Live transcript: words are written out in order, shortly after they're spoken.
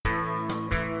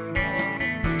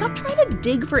stop trying to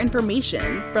dig for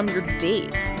information from your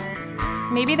date.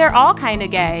 Maybe they're all kind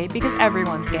of gay because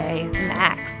everyone's gay.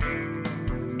 Max.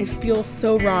 It feels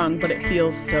so wrong, but it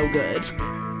feels so good.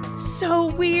 So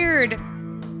weird.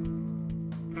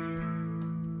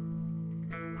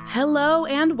 Hello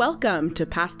and welcome to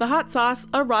Pass the Hot Sauce,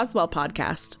 a Roswell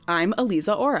podcast. I'm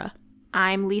Aliza Ora.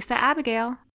 I'm Lisa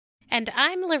Abigail. And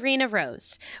I'm Lorena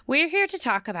Rose. We're here to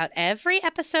talk about every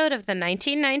episode of the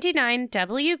 1999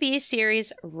 WB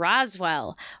series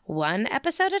Roswell, one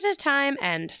episode at a time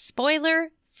and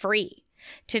spoiler-free.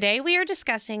 Today we are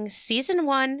discussing Season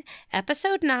 1,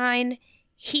 Episode 9,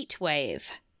 Heat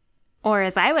Wave. Or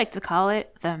as I like to call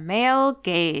it, the male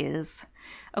gaze.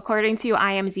 According to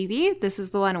IMDb, this is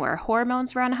the one where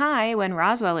hormones run high when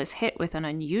Roswell is hit with an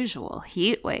unusual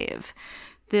heat wave.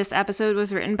 This episode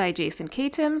was written by Jason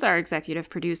Katims, our executive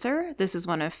producer. This is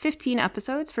one of 15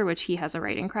 episodes for which he has a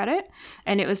writing credit,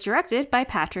 and it was directed by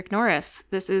Patrick Norris.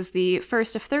 This is the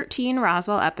first of 13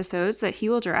 Roswell episodes that he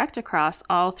will direct across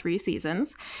all 3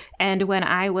 seasons. And when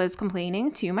I was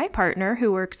complaining to my partner,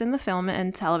 who works in the film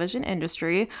and television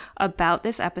industry, about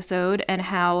this episode and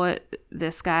how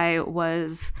this guy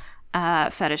was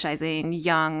fetishizing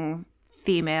young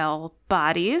female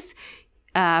bodies,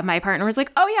 my partner was like,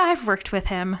 oh yeah, I've worked with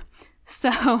him.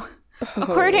 So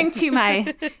according to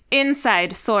my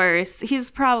inside source, he's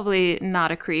probably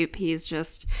not a creep. He's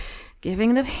just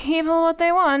giving the people what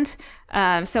they want.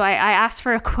 So I asked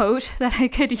for a quote that I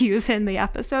could use in the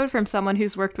episode from someone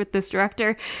who's worked with this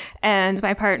director. And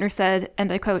my partner said,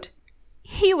 and I quote,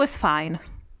 "He was fine."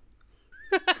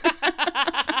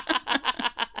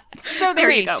 So there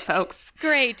you go, folks.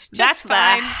 Great. That's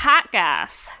fine. the hot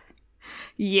gas.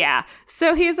 Yeah.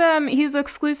 So he's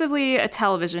exclusively a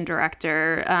television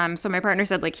director. So my partner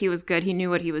said, like, he was good. He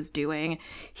knew what he was doing.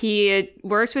 He had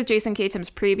worked with Jason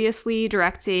Katims previously,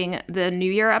 directing the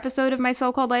New Year episode of My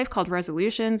So-Called Life called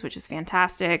Resolutions, which is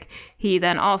fantastic. He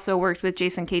then also worked with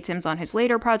Jason Katims on his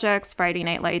later projects, Friday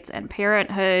Night Lights and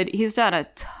Parenthood. He's done a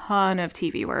ton of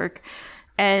TV work.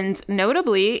 And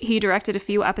notably, he directed a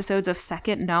few episodes of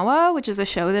Second Noah, which is a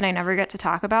show that I never get to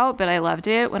talk about, but I loved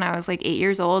it when I was like 8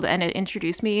 years old, and it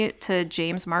introduced me to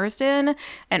James Marsden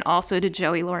and also to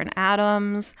Joey Lauren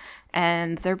Adams,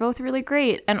 and they're both really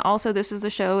great. And also, this is a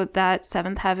show that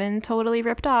Seventh Heaven totally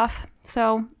ripped off,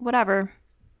 so whatever.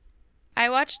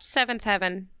 I watched Seventh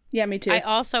Heaven. Yeah, me too. I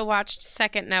also watched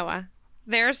Second Noah.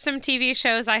 There are some TV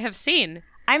shows I have seen.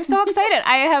 I'm so excited.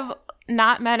 I have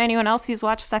not met anyone else who's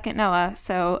watched Second Noah,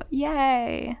 so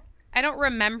yay. I don't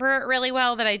remember it really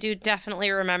well, but I do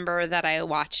definitely remember that I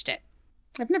watched it.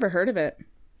 I've never heard of it.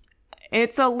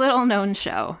 It's a little known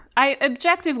show.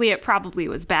 Objectively, it probably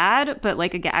was bad, but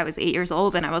like, again, I was 8 years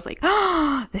old and I was like,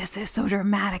 oh, this is so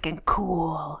dramatic and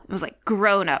cool. It was like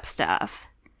grown-up stuff.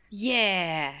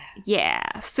 Yeah.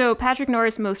 Yeah. So Patrick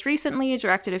Norris most recently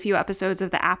directed a few episodes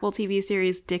of the Apple TV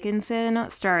series Dickinson,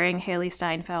 starring Haley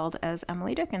Steinfeld as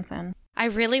Emily Dickinson. I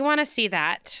really want to see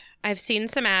that. I've seen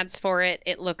some ads for it.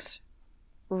 It looks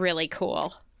really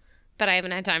cool, but I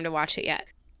haven't had time to watch it yet.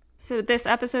 So this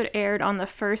episode aired on the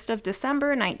 1st of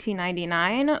December,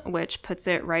 1999, which puts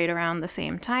it right around the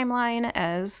same timeline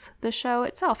as the show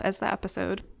itself, as the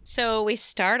episode. So we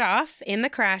start off in the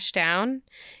Crashdown.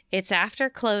 It's after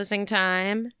closing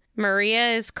time. Maria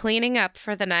is cleaning up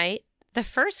for the night. The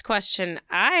first question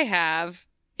I have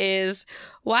is,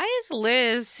 why is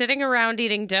Liz sitting around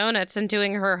eating donuts and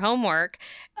doing her homework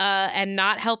and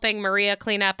not helping Maria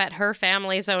clean up at her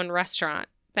family's own restaurant?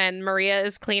 Then Maria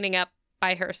is cleaning up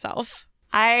by herself.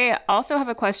 I also have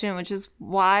a question, which is,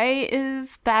 why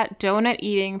is that donut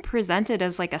eating presented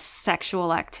as like a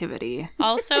sexual activity?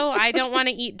 Also, I don't want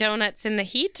to eat donuts in the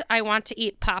heat. I want to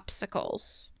eat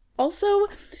popsicles. Also,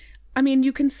 I mean,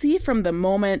 you can see from the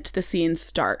moment the scene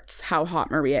starts how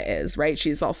hot Maria is, right?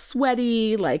 She's all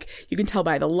sweaty, like you can tell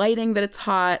by the lighting that it's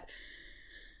hot.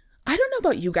 I don't know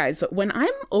about you guys, but when I'm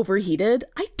overheated,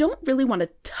 I don't really want to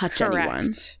touch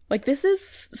anyone. Like, this is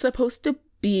supposed to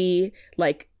be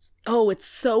like, oh, it's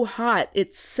so hot,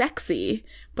 it's sexy.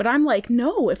 But I'm like,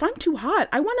 no, if I'm too hot,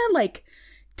 I want to like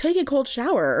take a cold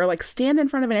shower or like stand in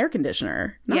front of an air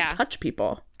conditioner, not touch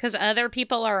people. Because other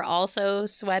people are also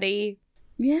sweaty.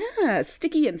 Yeah,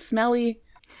 sticky and smelly.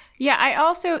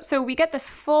 Yeah, so we get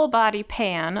this full body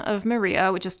pan of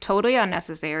Maria, which is totally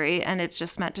unnecessary, and it's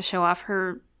just meant to show off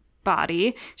her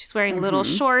body. She's wearing little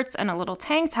shorts and a little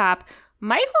tank top.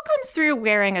 Michael comes through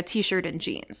wearing a t-shirt and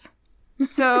jeans.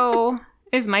 So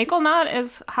is Michael not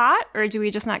as hot, or do we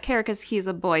just not care because he's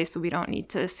a boy, so we don't need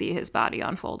to see his body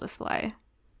on full display?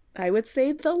 I would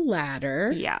say the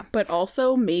latter. Yeah. But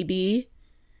also maybe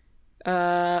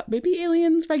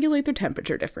aliens regulate their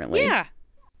temperature differently. Yeah.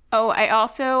 Oh, I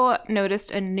also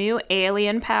noticed a new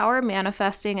alien power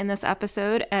manifesting in this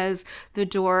episode as the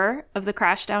door of the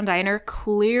Crashdown Diner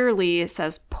clearly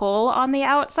says pull on the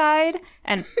outside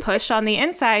and push on the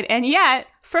inside. And yet,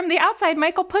 from the outside,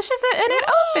 Michael pushes it and it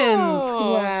opens.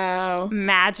 Wow.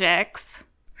 Magics.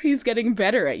 He's getting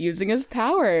better at using his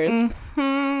powers.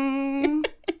 Hmm.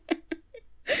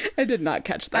 I did not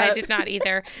catch that. I did not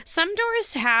either. Some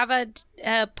doors have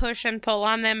a push and pull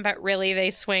on them, but really they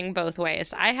swing both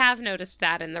ways. I have noticed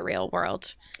that in the real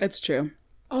world. It's true.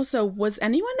 Also, was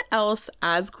anyone else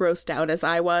as grossed out as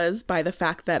I was by the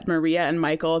fact that Maria and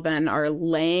Michael then are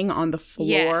laying on the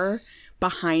floor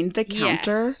behind the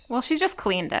counter? Yes. Well, she just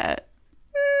cleaned it.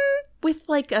 With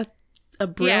like a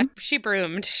broom? Yeah, she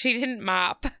broomed. She didn't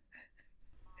mop.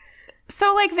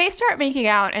 So, like, they start making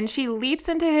out, and she leaps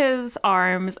into his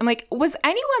arms. I'm like, was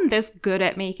anyone this good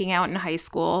at making out in high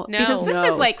school? No. Because this No.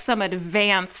 is, like, some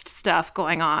advanced stuff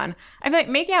going on. I feel like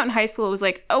making out in high school was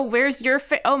like, oh, where's your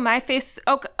face? Oh, my face.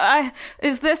 Oh,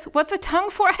 is this, what's a tongue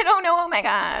for? I don't know. Oh, my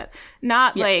God.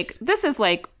 Not Yes. like, this is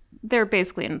like, they're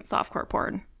basically in softcore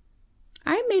porn.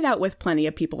 I made out with plenty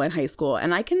of people in high school,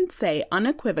 and I can say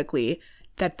unequivocally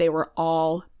that they were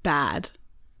all bad,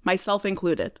 myself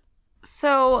included.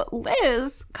 So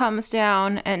Liz comes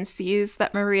down and sees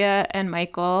that Maria and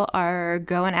Michael are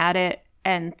going at it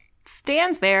and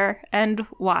stands there and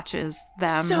watches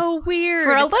them So weird.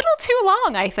 for a little too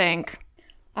long, I think.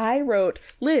 I wrote,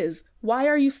 Liz, why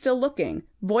are you still looking?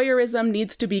 Voyeurism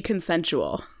needs to be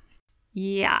consensual.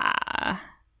 Yeah.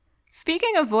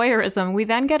 Speaking of voyeurism, we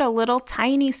then get a little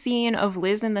tiny scene of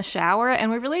Liz in the shower,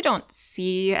 and we really don't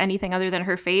see anything other than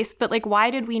her face. But, like, why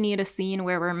did we need a scene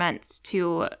where we're meant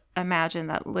to imagine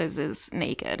that Liz is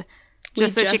naked?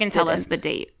 Just so she can tell us didn't. the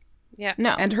date. Yeah.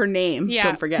 No. And her name, Yeah.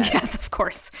 don't forget. Yes, of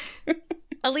course.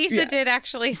 Elisa did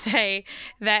actually say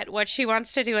that what she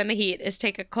wants to do in the heat is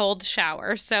take a cold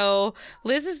shower. So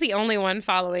Liz is the only one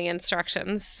following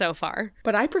instructions so far.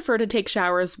 But I prefer to take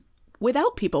showers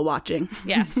without people watching.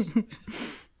 Yes.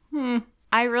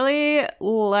 I really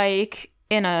like,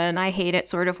 in an I hate it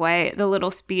sort of way, the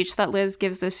little speech that Liz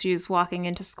gives us. She's walking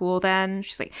into school then.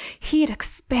 She's like, heat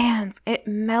expands, it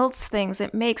melts things,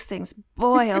 it makes things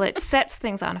boil, it sets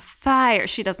things on fire.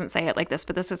 She doesn't say it like this,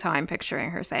 but this is how I'm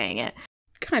picturing her saying it.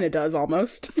 Kind of does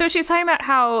almost. So she's talking about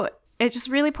how it just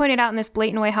really pointed out in this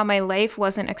blatant way how my life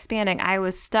wasn't expanding. I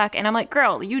was stuck. And I'm like,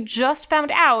 girl, you just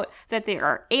found out that there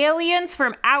are aliens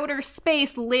from outer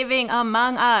space living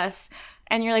among us.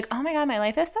 And you're like, oh my God, my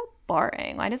life is so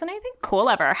boring. Why doesn't anything cool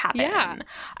ever happen? Yeah.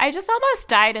 I just almost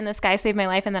died and this guy saved my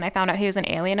life. And then I found out he was an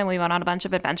alien and we went on a bunch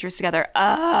of adventures together.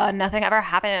 Nothing ever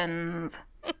happens.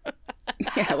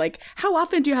 Yeah, like, how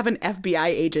often do you have an FBI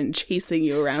agent chasing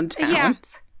you around town? Yeah.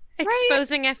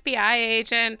 Exposing FBI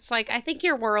agents. Like, I think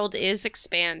your world is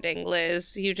expanding,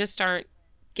 Liz. You just aren't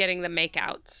getting the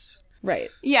makeouts. Right.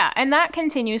 Yeah, and that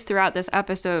continues throughout this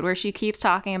episode where she keeps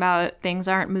talking about things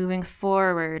aren't moving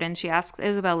forward, and she asks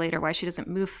Isabel later why she doesn't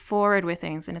move forward with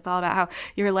things, and it's all about how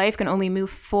your life can only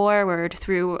move forward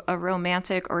through a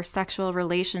romantic or sexual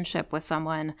relationship with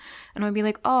someone. And I'd be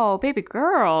like, oh, baby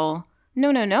girl,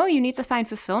 no, you need to find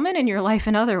fulfillment in your life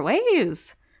in other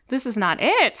ways. This is not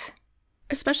it.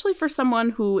 Especially for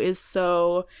someone who is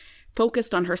so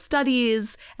focused on her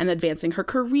studies and advancing her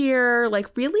career. Like,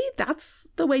 really? That's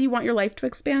the way you want your life to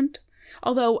expand?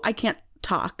 Although I can't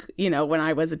talk. You know, when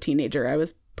I was a teenager, I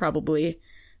was probably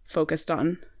focused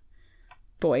on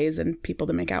boys and people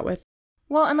to make out with.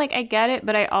 Well, and like, I get it,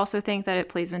 but I also think that it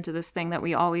plays into this thing that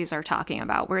we always are talking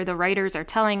about, where the writers are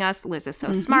telling us Liz is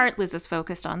so smart, Liz is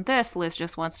focused on this, Liz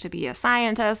just wants to be a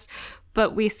scientist,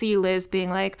 but we see Liz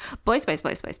being like, boys.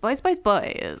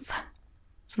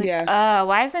 She's like, Yeah.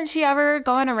 why isn't she ever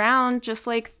going around just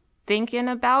like thinking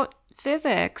about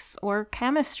physics or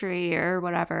chemistry or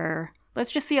whatever?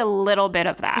 Let's just see a little bit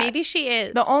of that. Maybe she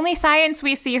is. The only science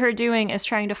we see her doing is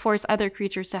trying to force other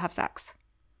creatures to have sex.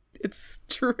 It's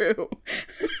true.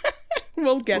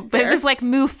 We'll get there. Liz is like,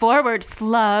 move forward,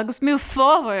 slugs, move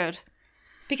forward.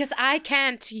 Because I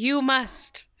can't. You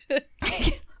must.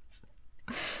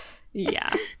 Yeah.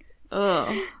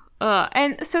 Ugh.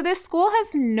 And so this school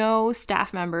has no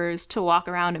staff members to walk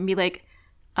around and be like,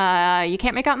 you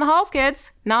can't make out in the halls,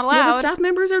 kids. Not allowed. Yeah, the staff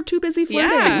members are too busy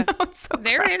flirting. Yeah. It's so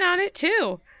They're in gross. on it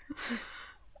too.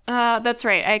 That's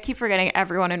right. I keep forgetting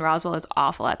everyone in Roswell is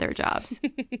awful at their jobs.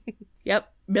 Yep.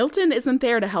 Milton isn't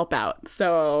there to help out,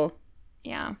 so...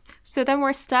 Yeah. So then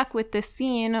we're stuck with this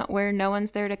scene where no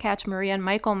one's there to catch Maria and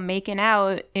Michael making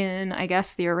out in, I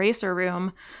guess, the eraser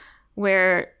room,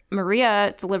 where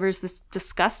Maria delivers this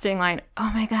disgusting line,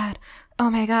 oh my God, oh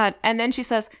my God. And then she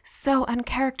says, so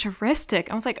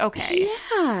uncharacteristic. I was like, okay.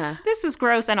 Yeah. This is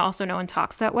gross, and also no one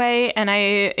talks that way. And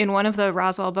in one of the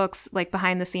Roswell books, like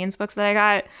behind the scenes books that I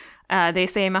got, they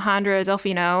say Mahandra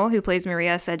Delfino, who plays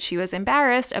Maria, said she was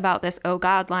embarrassed about this oh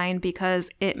God line because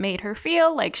it made her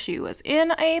feel like she was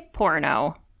in a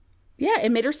porno. Yeah,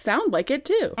 it made her sound like it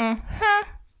too. Mm-hmm.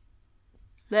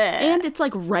 And it's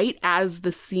like right as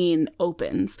the scene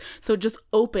opens. So it just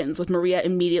opens with Maria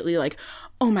immediately like,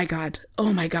 oh my God.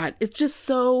 It's just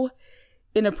so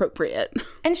inappropriate.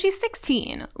 And she's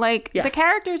 16. Like, the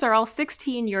characters are all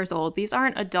 16 years old. These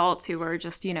aren't adults who are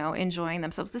just, enjoying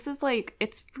themselves. This is like,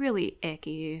 it's really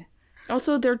icky.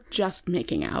 Also, they're just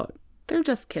making out. They're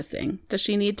just kissing. Does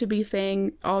she need to be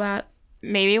saying all that?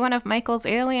 Maybe one of Michael's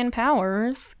alien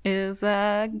powers is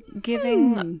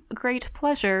giving great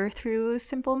pleasure through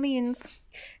simple means.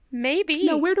 Maybe.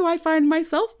 Now, where do I find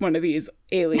myself one of these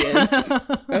aliens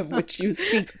of which you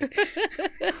speak?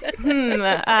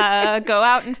 Go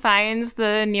out and find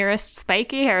the nearest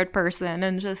spiky-haired person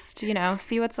and just,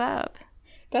 see what's up.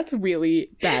 That's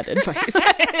really bad advice.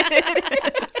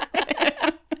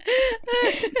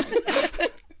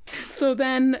 So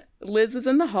then Liz is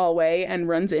in the hallway and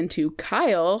runs into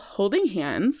Kyle holding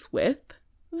hands with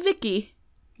Vicky.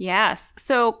 Yes.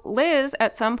 So Liz,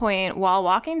 at some point while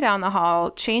walking down the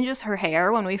hall, changes her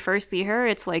hair. When we first see her,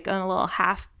 it's like in a little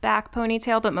half back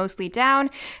ponytail, but mostly down.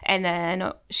 And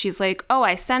then she's like, oh,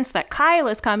 I sense that Kyle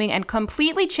is coming, and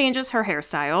completely changes her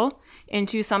hairstyle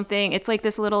into something. It's like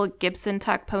this little Gibson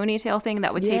tuck ponytail thing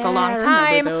that would take a long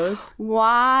time. Those.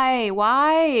 Why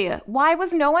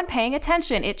was no one paying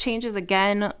attention? It changes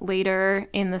again later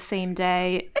in the same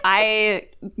day.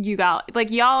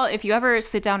 Y'all, if you ever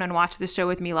sit down and watch this show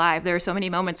with me live, there are so many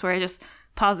moments where I just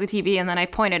pause the TV and then I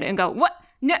point at it and go, what?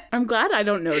 No. I'm glad I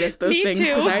don't notice those things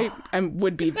because I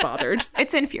would be bothered.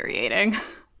 It's infuriating.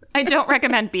 I don't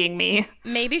recommend being me.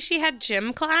 Maybe she had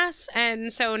gym class,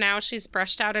 and so now she's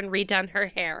brushed out and redone her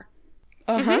hair.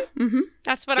 Uh-huh. Mm-hmm.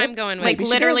 That's what I'm going with. Like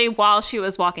literally while she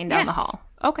was walking down the hall.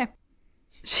 Okay.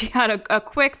 She had a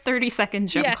quick 30-second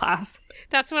gym class.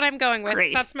 That's what I'm going with.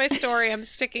 Great. That's my story. I'm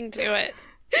sticking to it.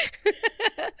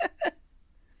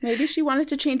 Maybe she wanted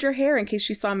to change her hair in case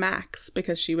she saw Max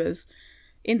because she was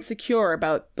insecure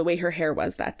about the way her hair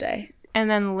was that day. And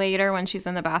then later when she's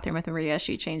in the bathroom with Maria,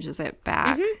 she changes it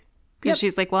back. Because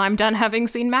she's like, well, I'm done having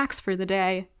seen Max for the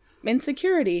day.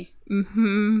 Insecurity.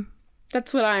 Mm-hmm.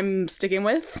 That's what I'm sticking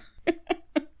with.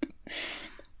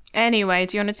 Anyway,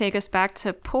 do you want to take us back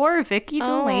to poor Vicky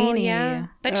Delaney? Yeah.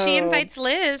 But she invites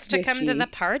Liz to come to the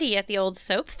party at the old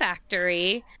soap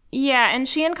factory. Yeah, and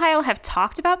she and Kyle have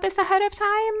talked about this ahead of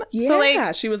time. Yeah,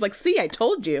 so she was like, see, I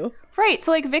told you. Right,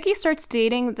 so Vicky starts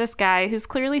dating this guy who's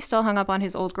clearly still hung up on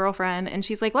his old girlfriend, and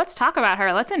she's like, let's talk about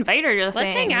her. Let's invite her to the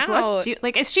Let's hang out.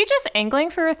 Is she just angling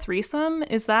for a threesome?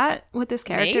 Is that what this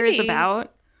character is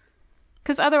about?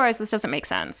 Because otherwise this doesn't make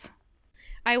sense.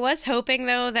 I was hoping,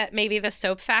 though, that maybe the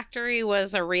soap factory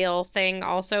was a real thing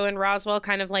also in Roswell,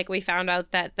 kind of like we found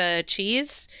out that the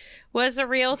cheese was a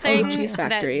real thing. Cheese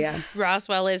factory, that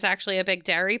Roswell is actually a big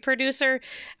dairy producer.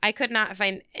 I could not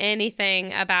find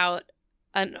anything about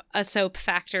a soap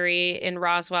factory in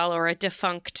Roswell or a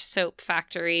defunct soap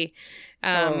factory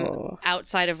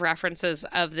outside of references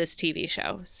of this TV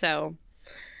show. So,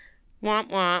 womp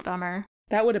womp. Bummer.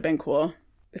 That would have been cool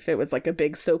if it was like a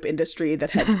big soap industry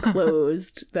that had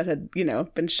closed, that had,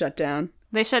 been shut down.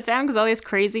 They shut down because all these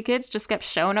crazy kids just kept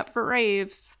showing up for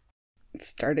raves.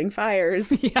 Starting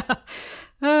fires. Yeah.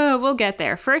 We'll get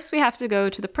there. First, we have to go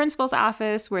to the principal's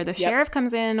office where the sheriff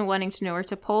comes in wanting to know where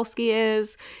Topolsky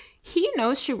is. He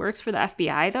knows she works for the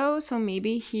FBI, though, so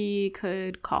maybe he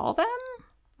could call them,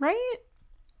 right?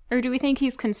 Or do we think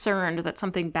he's concerned that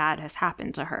something bad has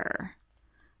happened to her?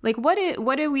 Like, what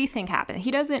do we think happened?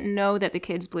 He doesn't know that the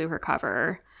kids blew her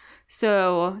cover.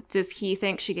 So does he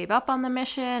think she gave up on the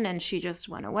mission and she just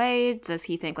went away? Does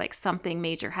he think like something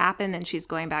major happened and she's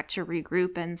going back to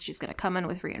regroup and she's going to come in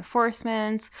with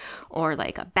reinforcements? Or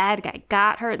like a bad guy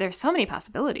got her? There's so many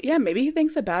possibilities. Yeah, maybe he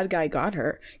thinks a bad guy got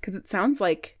her because it sounds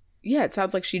like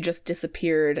she just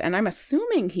disappeared. And I'm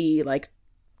assuming he like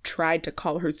tried to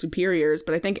call her superiors,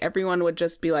 but I think everyone would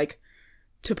just be like,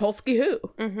 Topolsky who?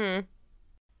 Mm-hmm.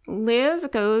 Liz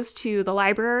goes to the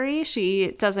library.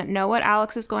 She doesn't know what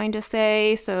Alex is going to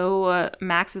say, so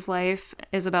Max's life,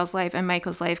 Isabel's life, and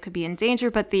Michael's life could be in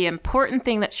danger. But the important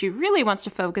thing that she really wants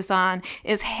to focus on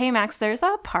is, hey, Max, there's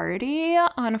a party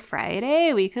on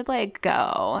Friday. We could, like,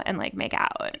 go and, like, make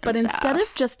out and But stuff. Instead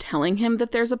of just telling him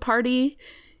that there's a party,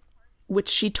 which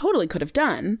she totally could have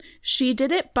done, she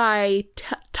did it by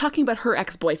talking about her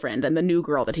ex-boyfriend and the new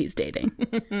girl that he's dating.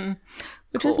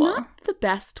 Which is not the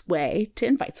best way to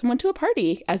invite someone to a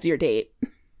party as your date.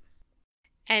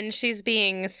 And she's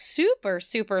being super,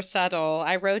 super subtle.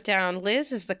 I wrote down,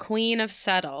 Liz is the queen of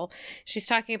subtle. She's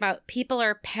talking about people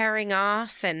are pairing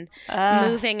off and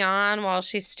moving on while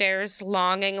she stares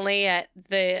longingly at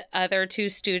the other two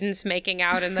students making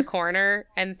out in the corner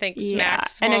and thinks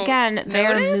Max won't And again,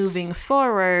 they're notice. moving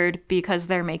forward because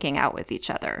they're making out with each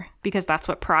other. Because that's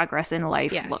what progress in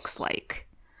life looks like.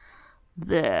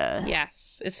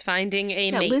 Yes, is finding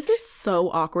a mate. Liz is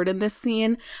so awkward in this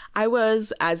scene. I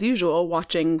was, as usual,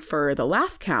 watching for the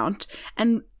laugh count,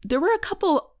 and there were a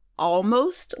couple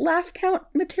almost laugh count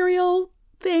material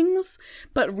things,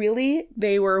 but really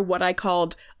they were what I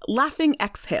called laughing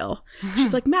exhale.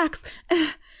 She's like, Max,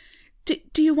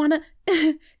 do you want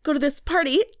to go to this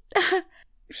party?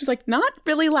 She's like, not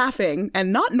really laughing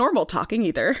and not normal talking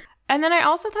either. And then I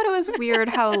also thought it was weird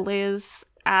how Liz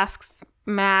asks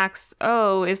Max,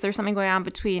 oh, is there something going on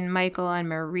between Michael and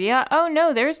Maria? Oh,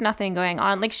 no, there's nothing going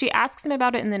on. Like, she asks him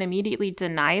about it and then immediately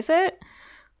denies it,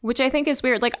 which I think is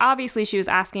weird. Like, obviously she was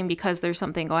asking because there's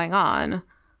something going on.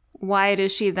 Why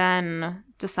does she then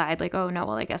decide, like, oh, no,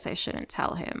 well, I guess I shouldn't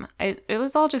tell him? It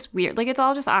was all just weird. Like, it's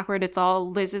all just awkward. It's all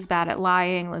Liz is bad at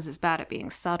lying. Liz is bad at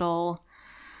being subtle.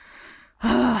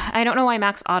 I don't know why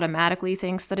Max automatically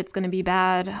thinks that it's going to be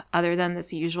bad, other than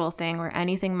this usual thing where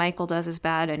anything Michael does is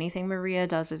bad, anything Maria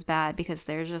does is bad, because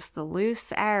they're just the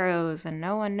loose arrows and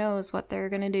no one knows what they're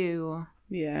going to do.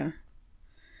 Yeah.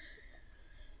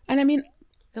 And I mean,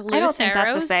 the loose I don't think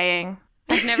arrows? that's a saying.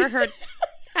 I've never heard...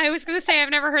 I was going to say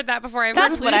I've never heard that before.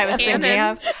 That's what I was thinking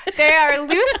of. They are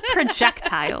loose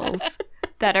projectiles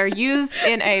that are used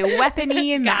in a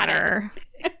weapony manner.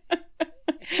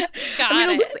 A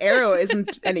loose arrow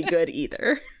isn't any good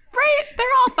either. Right? They're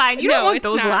all fine. You don't want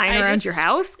those not. lying around your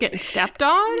house getting stepped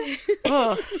on.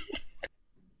 Ugh.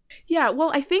 Yeah,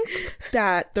 well, I think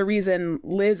that the reason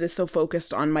Liz is so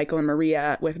focused on Michael and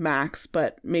Maria with Max,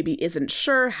 but maybe isn't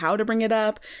sure how to bring it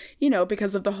up,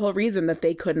 because of the whole reason that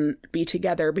they couldn't be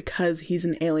together because he's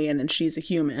an alien and she's a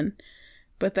human.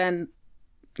 But then,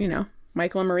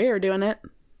 Michael and Maria are doing it.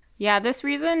 Yeah, this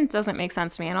reason doesn't make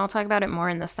sense to me, and I'll talk about it more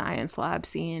in the science lab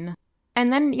scene.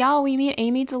 And then, y'all, we meet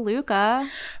Amy DeLuca.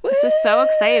 This is so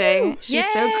exciting.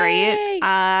 She's so great.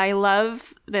 I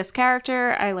love this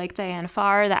character. I like Diane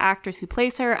Farr, the actress who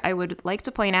plays her. I would like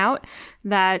to point out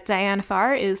that Diane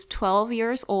Farr is 12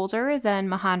 years older than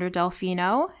Mahandra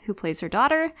Delfino, who plays her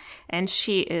daughter, and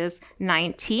she is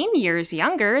 19 years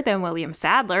younger than William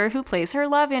Sadler, who plays her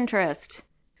love interest.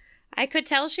 I could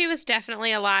tell she was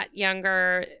definitely a lot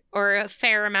younger, or a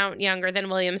fair amount younger than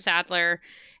William Sadler.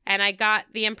 And I got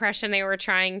the impression they were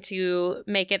trying to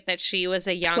make it that she was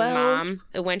a young 12?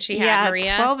 mom when she had Maria.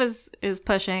 Yeah, 12 is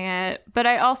pushing it. But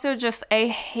I also I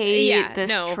hate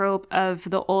this trope of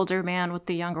the older man with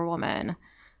the younger woman.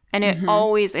 And it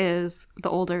always is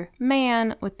the older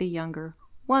man with the younger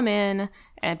woman.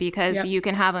 And because you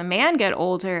can have a man get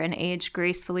older and age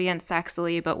gracefully and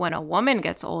sexily, but when a woman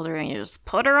gets older and you just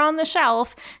put her on the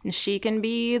shelf and she can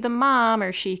be the mom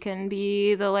or she can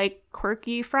be the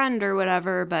quirky friend or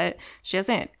whatever, but she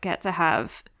doesn't get to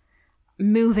have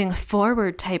moving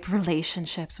forward type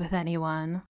relationships with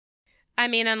anyone. I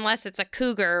mean, unless it's a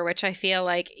cougar, which I feel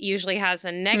like usually has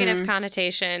a negative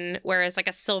connotation, whereas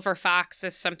a silver fox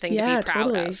is something to be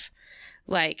proud of.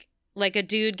 Like a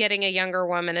dude getting a younger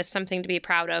woman is something to be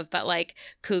proud of, but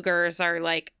cougars are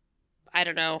I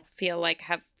don't know, feel like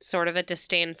have sort of a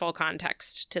disdainful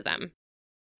context to them.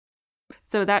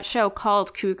 So that show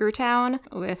called Cougar Town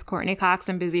with Courtney Cox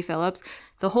and Busy Phillips,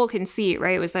 the whole conceit,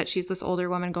 right, was that she's this older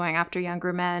woman going after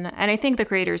younger men. And I think the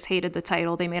creators hated the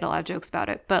title. They made a lot of jokes about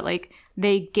it, but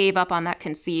they gave up on that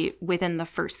conceit within the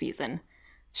first season.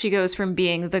 She goes from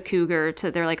being the cougar to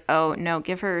they're like, oh, no,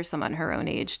 give her someone her own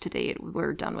age to date.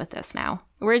 We're done with this now.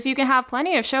 Whereas you can have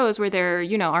plenty of shows where there,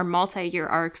 are multi-year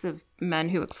arcs of men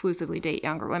who exclusively date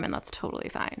younger women. That's totally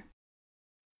fine.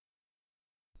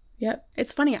 Yep.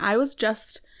 It's funny. I was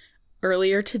just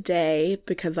earlier today,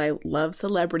 because I love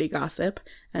celebrity gossip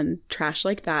and trash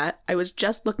like that, I was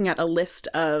just looking at a list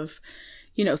of,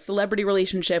 celebrity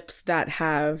relationships that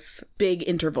have big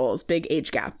intervals, big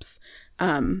age gaps.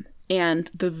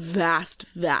 And the vast,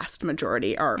 vast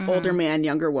majority are older man,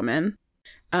 younger woman.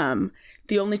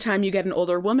 The only time you get an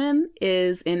older woman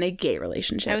is in a gay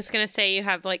relationship. I was going to say you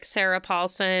have Sarah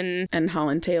Paulson. And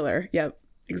Holland Taylor. Yep,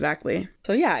 exactly.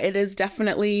 So yeah, it is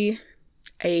definitely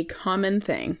a common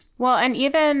thing. Well, and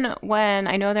even when,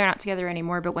 I know they're not together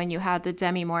anymore, but when you had the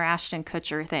Demi Moore Ashton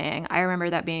Kutcher thing, I remember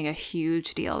that being a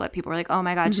huge deal, that people were like, oh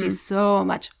my God, she's so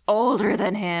much older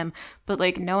than him. But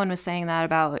like no one was saying that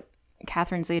about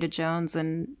Catherine Zeta-Jones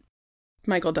and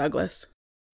Michael Douglas.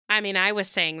 I mean, I was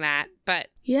saying that, but...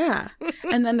 Yeah.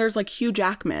 And then there's like Hugh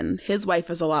Jackman. His wife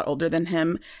is a lot older than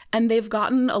him, and they've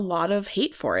gotten a lot of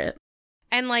hate for it.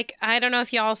 And like, I don't know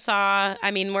if y'all saw,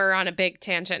 I mean, we're on a big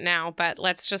tangent now, but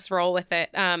let's just roll with it.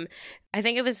 I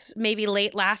think it was maybe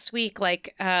late last week,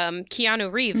 like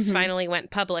Keanu Reeves finally went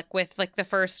public with like the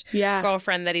first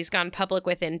girlfriend that he's gone public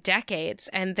with in decades.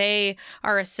 And they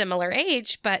are a similar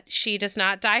age, but she does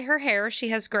not dye her hair. She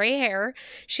has gray hair.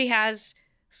 She has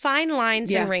fine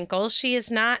lines and wrinkles. She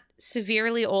is not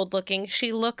severely old looking.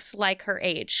 She looks like her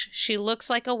age. She looks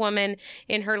like a woman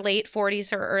in her late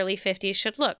 40s or early 50s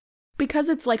should look. Because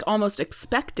it's like almost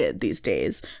expected these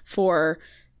days for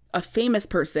a famous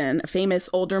person, a famous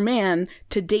older man,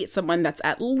 to date someone that's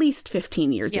at least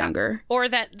 15 years younger. Or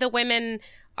that the women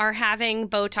are having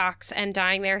Botox and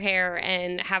dyeing their hair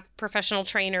and have professional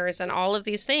trainers and all of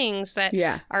these things that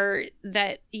are,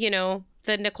 that, you know,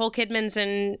 the Nicole Kidmans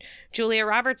and Julia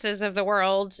Robertses of the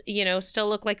world, you know, still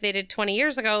look like they did 20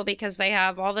 years ago because they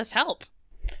have all this help.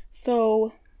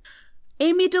 So,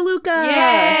 Amy DeLuca!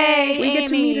 Yay! We get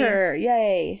to Amy. meet her.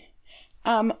 Yay!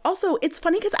 Also, it's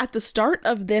funny because at the start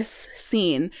of this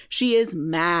scene, she is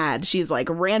mad. She's like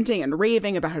ranting and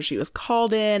raving about how she was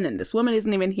called in and this woman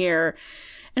isn't even here.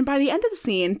 And by the end of the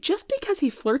scene, just because he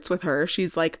flirts with her,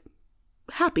 she's like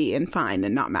happy and fine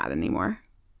and not mad anymore.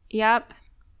 Yep.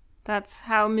 That's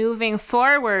how moving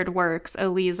forward works,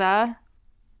 Eliza.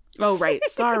 Oh, right.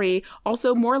 Sorry.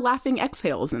 Also, more laughing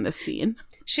exhales in this scene.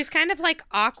 She's kind of like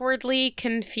awkwardly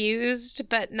confused,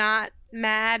 but not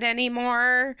mad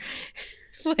anymore.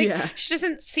 She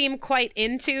doesn't seem quite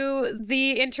into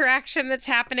the interaction that's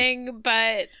happening,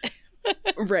 but...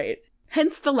 Right.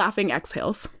 Hence the laughing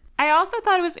exhales. I also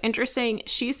thought it was interesting.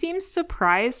 She seems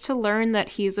surprised to learn that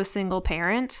he's a single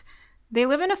parent. They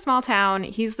live in a small town.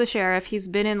 He's the sheriff. He's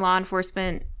been in law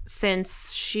enforcement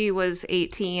since she was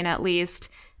 18 at least.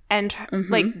 And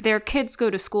like their kids go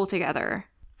to school together.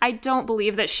 I don't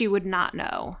believe that she would not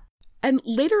know. And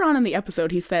later on in the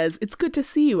episode, he says, "It's good to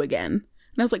see you again."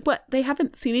 And I was like, what? They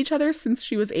haven't seen each other since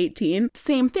she was 18?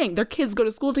 Same thing. Their kids go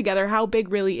to school together. How big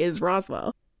really is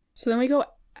Roswell? So then we go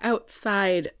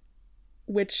outside,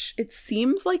 which it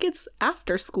seems like it's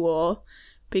after school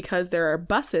because there are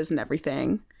buses and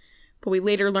everything. But we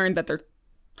later learned that they're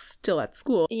still at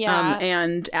school. Yeah.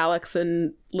 And Alex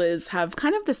and Liz have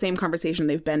kind of the same conversation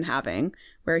they've been having,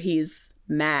 where he's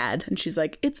mad and she's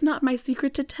like, "It's not my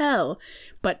secret to tell,"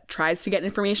 but tries to get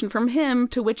information from him,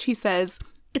 to which he says,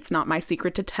 "It's not my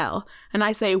secret to tell." And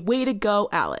I say, way to go,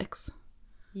 Alex.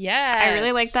 Yes. I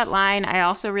really liked that line. I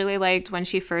also really liked when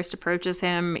she first approaches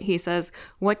him. He says,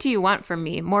 "What do you want from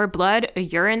me? More blood? A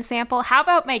urine sample? How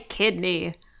about my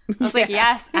kidney?" I was like,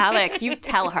 yes, Alex, you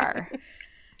tell her.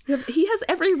 He has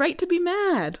every right to be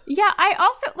mad. Yeah, I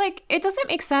also, like, it doesn't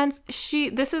make sense.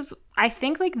 This is, I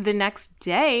think, like, the next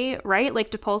day, right? Like,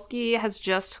 Topolsky has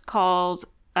just called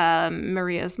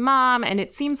Maria's mom, and it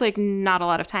seems like not a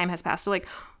lot of time has passed. So, like,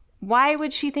 why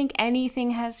would she think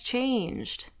anything has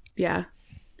changed? Yeah.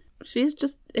 She's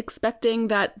just expecting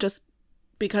that just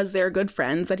because they're good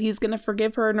friends that he's going to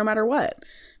forgive her no matter what.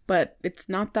 But it's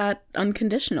not that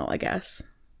unconditional, I guess.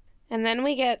 And then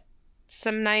we get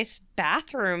some nice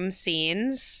bathroom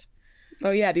scenes. Oh,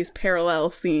 yeah, these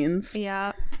parallel scenes.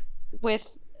 Yeah.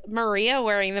 With Maria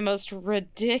wearing the most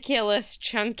ridiculous,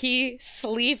 chunky,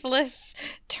 sleeveless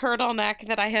turtleneck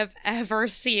that I have ever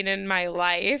seen in my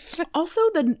life. Also,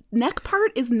 the neck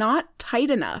part is not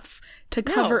tight enough to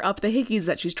cover up the hickeys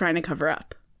that she's trying to cover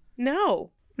up.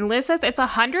 No. And Liz says it's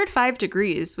 105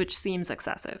 degrees, which seems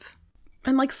excessive.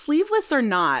 And like, sleeveless or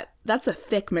not, that's a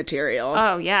thick material.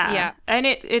 Oh, yeah. Yeah. And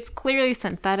it's clearly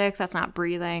synthetic. That's not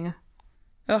breathing.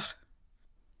 Ugh.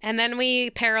 And then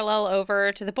we parallel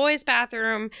over to the boys'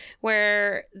 bathroom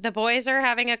where the boys are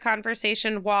having a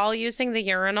conversation while using the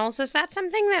urinals. Is that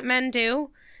something that men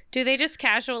do? Do they just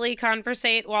casually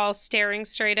conversate while staring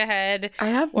straight ahead? I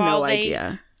have no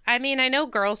idea. I mean, I know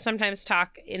girls sometimes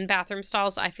talk in bathroom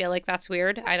stalls. I feel like that's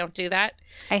weird. I don't do that.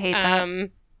 I hate that.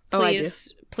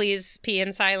 Please pee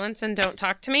in silence and don't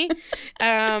talk to me.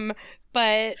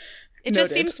 But it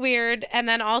just seems weird. And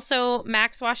then also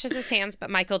Max washes his hands, but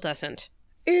Michael doesn't.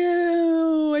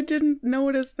 Ew, I didn't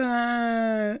notice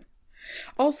that.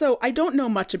 Also, I don't know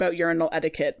much about urinal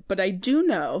etiquette, but I do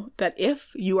know that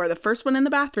if you are the first one in the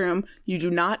bathroom, you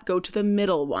do not go to the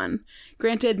middle one.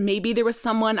 Granted, maybe there was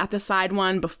someone at the side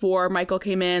one before Michael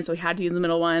came in, so he had to use the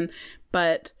middle one,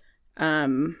 But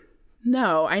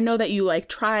no, I know that you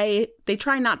they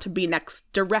try not to be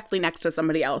directly next to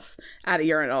somebody else at a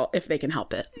urinal if they can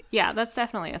help it. Yeah, that's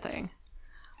definitely a thing.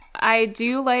 I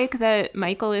do like that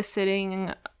Michael is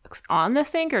sitting on the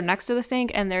sink or next to the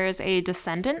sink, and there is a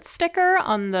Descendants sticker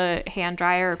on the hand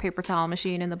dryer or paper towel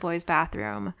machine in the boys'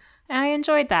 bathroom. And I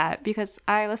enjoyed that because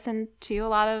I listened to a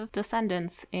lot of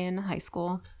Descendants in high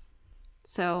school.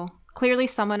 So clearly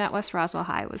someone at West Roswell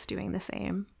High was doing the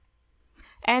same.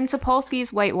 And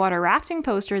Topolsky's whitewater rafting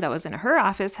poster that was in her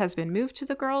office has been moved to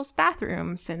the girls'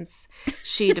 bathroom since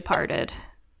she departed.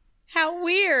 How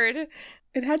weird.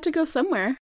 It had to go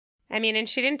somewhere. I mean, and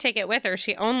she didn't take it with her.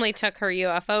 She only took her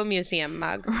UFO museum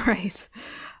mug. Right.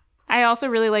 I also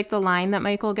really like the line that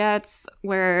Michael gets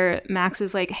where Max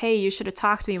is like, hey, you should have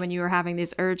talked to me when you were having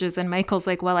these urges. And Michael's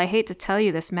like, well, I hate to tell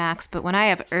you this, Max, but when I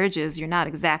have urges, you're not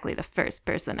exactly the first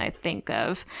person I think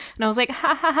of. And I was like,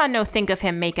 ha ha ha, no, think of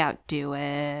him, make out, do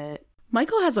it.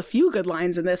 Michael has a few good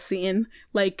lines in this scene.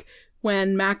 Like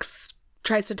when Max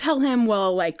tries to tell him,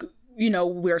 well, like, we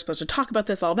were supposed to talk about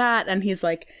this, all that. And he's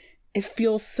like, it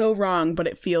feels so wrong, but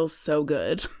it feels so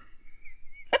good.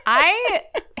 I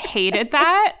hated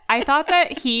that. I thought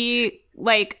that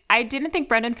I didn't think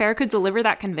Brendan Farr could deliver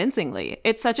that convincingly.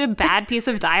 It's such a bad piece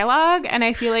of dialogue, and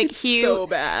I feel like so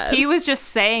bad. He was just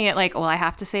saying it like, well, I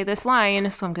have to say this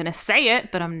line, so I'm going to say it,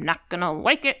 but I'm not going to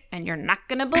like it, and you're not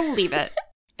going to believe it.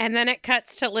 And then it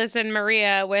cuts to Liz and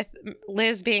Maria with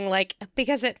Liz being like,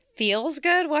 because it feels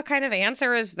good? What kind of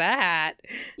answer is that?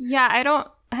 Yeah,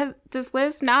 does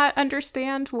Liz not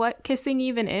understand what kissing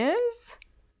even is?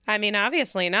 I mean,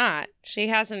 obviously not. She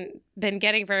hasn't been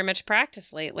getting very much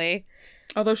practice lately.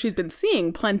 Although she's been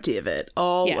seeing plenty of it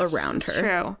all around her.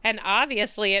 True. And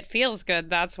obviously it feels good.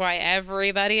 That's why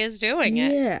everybody is doing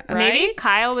it. Yeah. Right? Maybe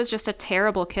Kyle was just a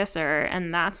terrible kisser,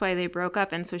 and that's why they broke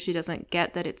up, and so she doesn't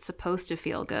get that it's supposed to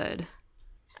feel good.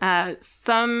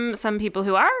 Some people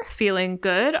who are feeling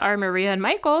good are Maria and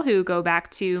Michael, who go back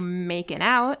to making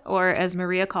out, or as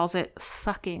Maria calls it,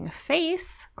 sucking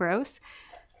face. Gross.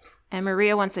 And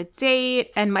Maria wants a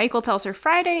date, and Michael tells her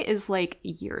Friday is like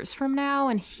years from now,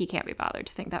 and he can't be bothered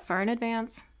to think that far in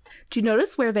advance. Do you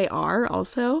notice where they are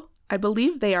also? I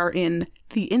believe they are in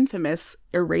the infamous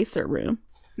eraser room.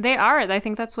 They are. I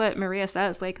think that's what Maria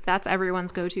says. Like, that's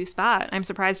everyone's go-to spot. I'm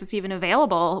surprised it's even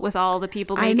available with all the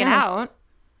people making out.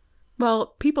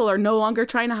 Well, people are no longer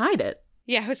trying to hide it.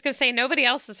 Yeah, I was going to say nobody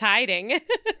else is hiding.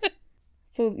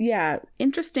 So, yeah,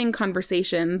 interesting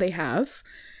conversation they have.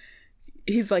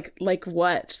 He's like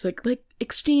what? She's like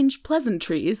exchange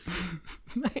pleasantries.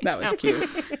 That was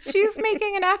cute. She's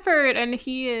making an effort, and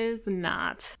he is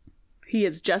not. He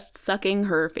is just sucking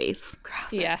her face.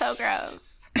 Gross. Yes. It's so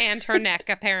gross. And her neck,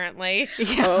 apparently.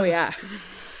 Yeah. Oh, yeah.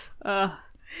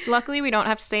 Luckily, we don't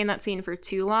have to stay in that scene for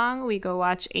too long. We go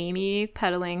watch Amy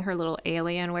peddling her little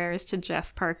alien wares to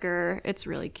Jeff Parker. It's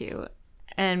really cute.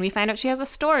 And we find out she has a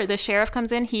store. The sheriff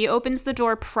comes in. He opens the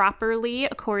door properly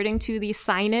according to the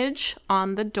signage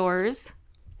on the doors.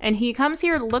 And he comes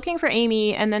here looking for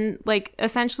Amy and then, like,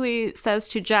 essentially says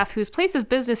to Jeff, whose place of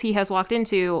business he has walked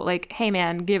into, like, hey,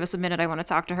 man, give us a minute. I want to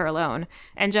talk to her alone.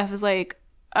 And Jeff is like,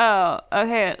 oh,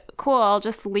 okay, cool. I'll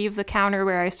just leave the counter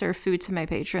where I serve food to my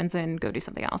patrons and go do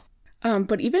something else.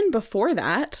 But even before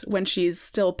that, when she's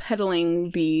still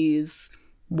peddling these...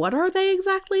 What are they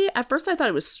exactly? At first I thought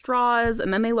it was straws,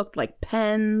 and then they looked like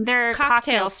pens. They're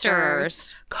cocktail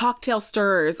stirrers. Cocktail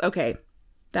stirrers. Okay,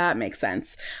 that makes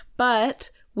sense. But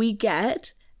we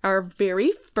get our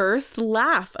very first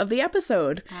laugh of the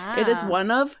episode. It is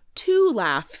one of two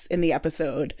laughs in the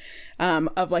episode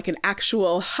of like an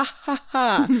actual ha ha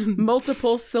ha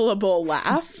multiple syllable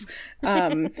laugh.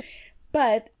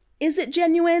 But is it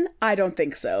genuine? I don't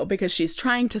think so, because she's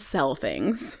trying to sell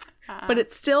things. But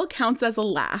it still counts as a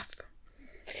laugh.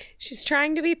 She's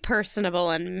trying to be personable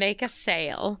and make a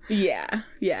sale. Yeah.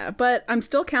 But I'm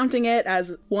still counting it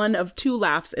as one of two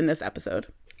laughs in this episode.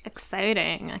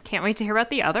 Exciting. I can't wait to hear about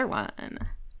the other one.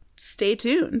 Stay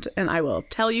tuned, and I will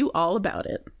tell you all about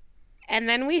it. And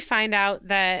then we find out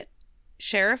that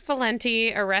Sheriff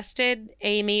Valenti arrested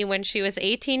Amy when she was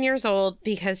 18 years old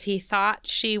because he thought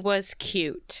she was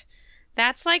cute.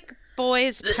 That's like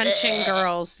boys punching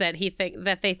girls that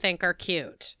they think are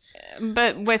cute,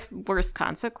 but with worse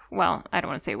well, I don't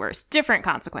want to say worse, different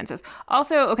consequences.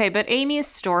 Also, okay, but Amy's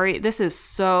story, this is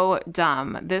so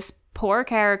dumb. This poor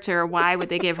character, why would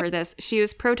they give her this? She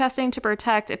was protesting to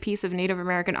protect a piece of Native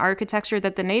American architecture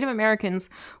that the Native Americans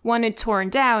wanted torn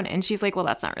down, and she's like, well,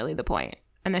 that's not really the point.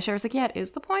 And the sheriff's like, yeah, it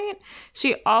is the point.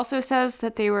 She also says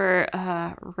that they were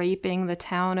raping the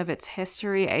town of its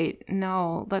history.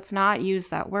 No, let's not use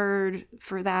that word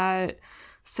for that.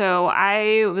 So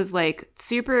I was like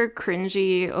super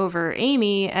cringy over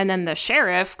Amy. And then the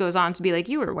sheriff goes on to be like,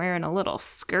 you were wearing a little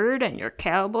skirt and your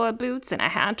cowboy boots and I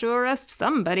had to arrest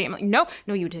somebody. I'm like, no,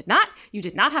 you did not. You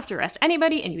did not have to arrest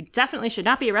anybody. And you definitely should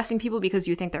not be arresting people because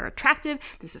you think they're attractive.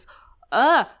 This is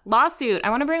lawsuit.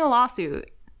 I want to bring a lawsuit.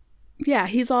 Yeah,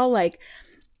 he's all like,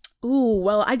 ooh,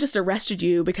 well, I just arrested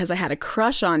you because I had a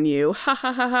crush on you. Ha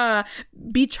ha ha ha.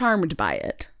 Be charmed by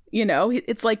it. You know,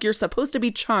 it's like you're supposed to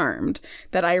be charmed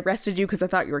that I arrested you because I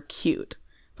thought you were cute.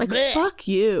 It's like, bleh. Fuck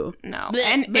you. No. Bleh,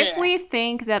 and bleh. If we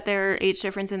think that their age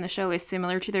difference in the show is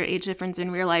similar to their age difference in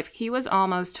real life, he was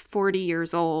almost 40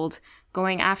 years old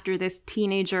going after this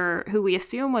teenager who we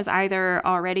assume was either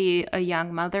already a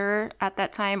young mother at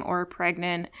that time or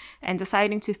pregnant, and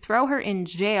deciding to throw her in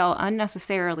jail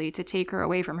unnecessarily to take her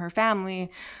away from her family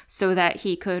so that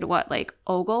he could,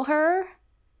 ogle her?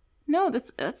 No,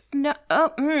 that's no. I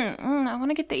want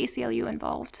to get the ACLU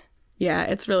involved. Yeah,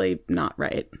 it's really not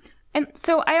right. And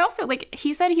so I also,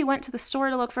 he said he went to the store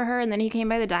to look for her and then he came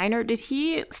by the diner. Did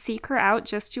he seek her out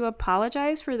just to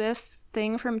apologize for this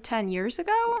thing from 10 years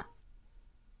ago?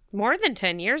 More than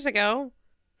 10 years ago.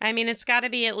 I mean, it's got to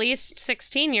be at least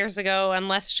 16 years ago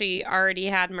unless she already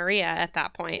had Maria at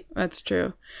that point. That's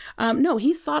true. No,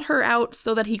 he sought her out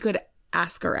so that he could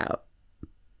ask her out.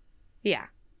 Yeah.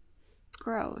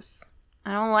 Gross.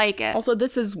 I don't like it. Also,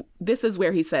 this is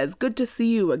where he says, good to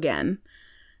see you again.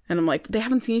 And I'm like, they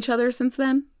haven't seen each other since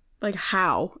then? Like,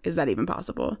 how is that even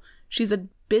possible? She's a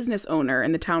business owner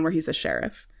in the town where he's a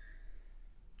sheriff.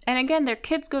 And again, their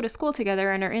kids go to school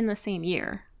together and are in the same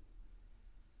year.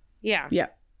 Yeah. Yeah.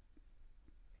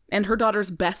 And her daughter's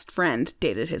best friend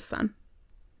dated his son.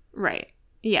 Right.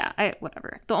 Yeah,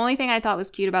 whatever. The only thing I thought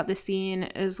was cute about this scene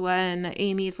is when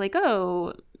Amy's like,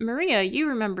 oh, Maria, you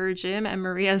remember Jim? And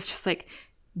Maria's just like,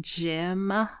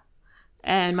 Jim?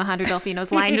 And Alejandro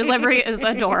Delfino's line delivery is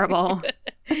adorable.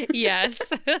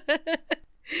 Yes.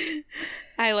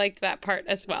 I liked that part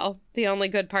as well. The only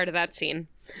good part of that scene.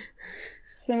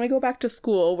 So then we go back to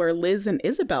school where Liz and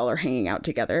Isabel are hanging out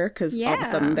together because all of a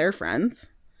sudden they're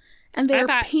friends. And they're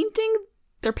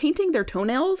painting their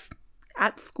toenails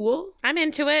at school. I'm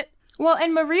into it. Well,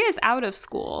 and Maria's out of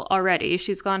school already.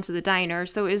 She's gone to the diner.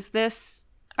 So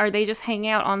are they just hanging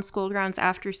out on school grounds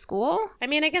after school? I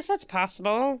mean, I guess that's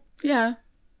possible. Yeah.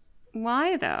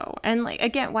 Why, though? And,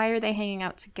 again, why are they hanging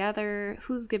out together?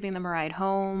 Who's giving them a ride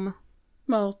home?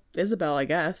 Well, Isabel, I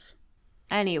guess.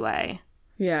 Anyway.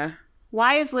 Yeah.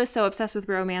 Why is Liz so obsessed with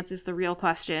romance is the real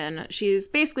question. She's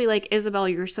basically like, Isabel,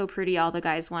 you're so pretty, all the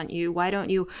guys want you. Why don't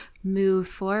you move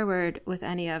forward with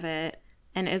any of it?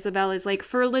 And Isabel is like,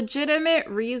 for legitimate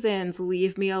reasons,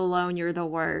 leave me alone, you're the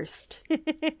worst.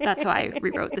 That's how I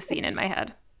rewrote the scene in my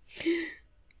head.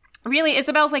 Really,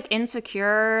 Isabel's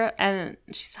insecure and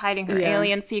she's hiding her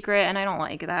alien secret, and I don't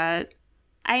like that.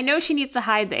 I know she needs to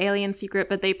hide the alien secret,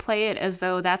 but they play it as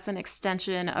though that's an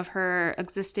extension of her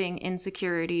existing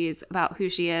insecurities about who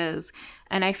she is.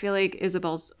 And I feel like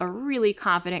Isabel's a really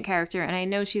confident character, and I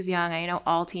know she's young. I know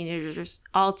all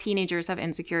teenagers have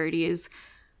insecurities,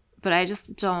 but I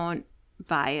just don't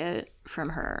buy it from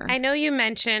her. I know you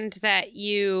mentioned that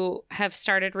you have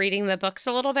started reading the books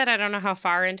a little bit. I don't know how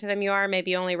far into them you are.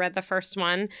 Maybe you only read the first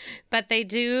one, but they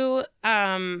do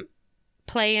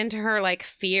play into her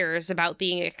fears about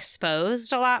being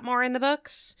exposed a lot more in the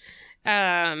books,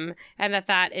 and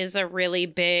that is a really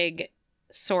big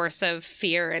source of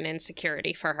fear and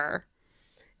insecurity for her.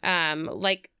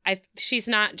 She's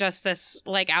not just this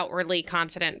outwardly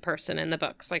confident person in the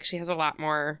books. She has a lot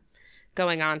more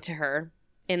going on to her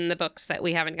in the books that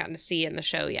we haven't gotten to see in the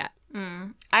show yet.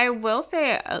 I will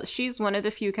say she's one of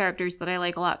the few characters that I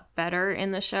like a lot better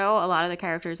in the show. A lot of the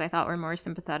characters I thought were more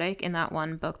sympathetic in that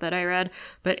one book that I read.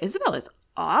 But Isabel is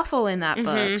awful in that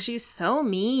book. She's so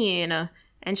mean.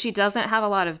 And she doesn't have a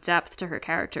lot of depth to her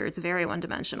character. It's very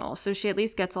one-dimensional. So she at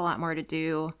least gets a lot more to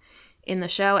do in the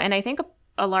show. And I think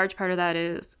a large part of that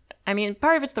is,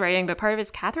 part of it's the writing, but part of it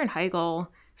is Katherine Heigl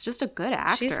is just a good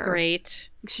actor. She's great.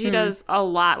 She does a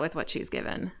lot with what she's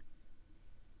given.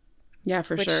 Yeah,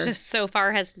 for sure. Which so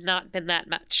far has not been that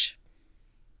much.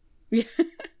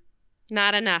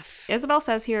 Not enough. Isabel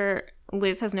says here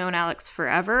Liz has known Alex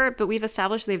forever, but we've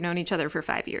established they've known each other for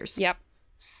 5 years. Yep.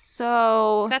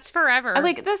 So that's forever.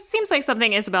 This seems like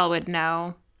something Isabel would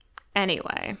know.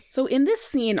 Anyway. So in this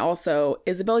scene also,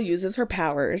 Isabel uses her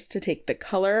powers to take the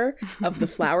color of the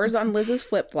flowers on Liz's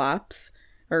flip-flops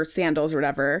or sandals or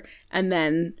whatever, and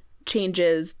then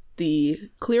changes the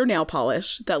clear nail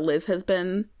polish that Liz has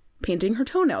been painting her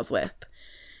toenails with.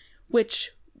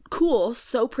 Which, cool,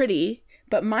 so pretty.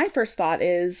 But my first thought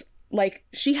is, Like,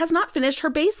 she has not finished her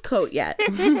base coat yet.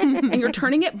 And you're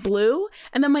turning it blue?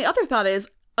 And then my other thought is,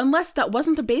 unless that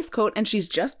wasn't a base coat and she's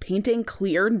just painting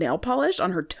clear nail polish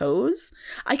on her toes,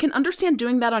 I can understand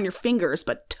doing that on your fingers,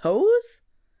 but toes?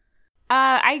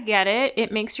 I get it.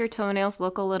 It makes your toenails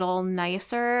look a little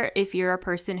nicer if you're a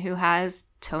person who has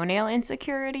toenail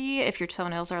insecurity, if your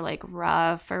toenails are like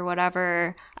rough or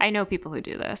whatever. I know people who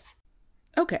do this.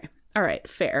 Okay. All right.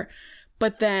 Fair.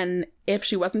 But then if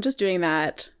she wasn't just doing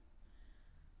that,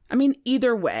 I mean,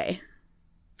 either way,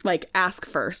 like, ask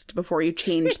first before you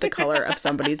change the color of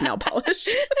somebody's nail polish.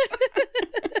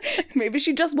 Maybe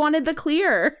she just wanted the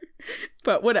clear,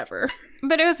 but whatever.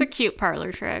 But it was a cute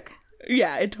parlor trick.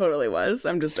 Yeah, it totally was.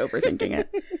 I'm just overthinking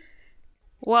it.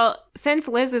 Well, since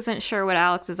Liz isn't sure what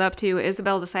Alex is up to,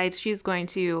 Isabel decides she's going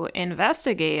to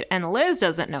investigate, and Liz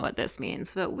doesn't know what this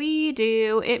means, but we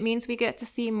do. It means we get to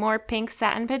see more pink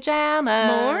satin pajamas.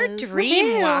 More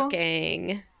dream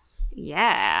walking.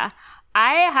 Yeah.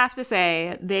 I have to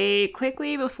say, they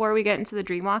quickly, before we get into the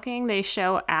dream walking, they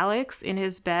show Alex in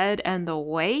his bed, and the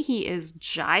way he is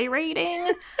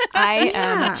gyrating, I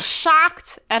am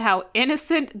shocked at how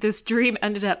innocent this dream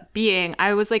ended up being.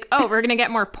 I was like, oh, we're going to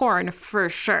get more porn for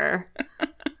sure.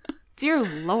 Dear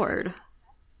Lord.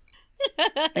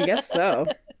 I guess so.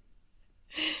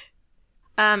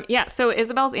 Yeah, so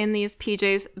Isabel's in these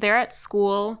PJs. They're at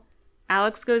school.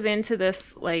 Alex goes into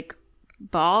this, like,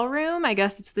 ballroom. I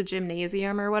guess it's the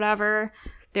gymnasium or whatever.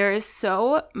 There is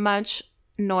so much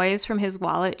noise from his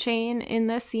wallet chain in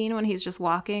this scene when he's just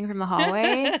walking from the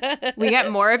hallway. We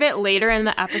get more of it later in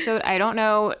the episode. I don't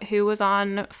know who was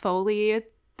on Foley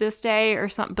this day or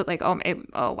something, but like,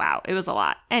 oh wow, it was a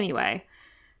lot. Anyway,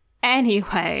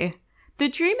 the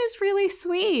dream is really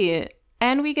sweet.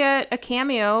 And we get a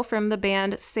cameo from the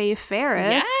band Save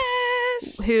Ferris.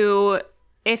 Yes! Who,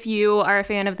 if you are a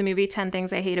fan of the movie 10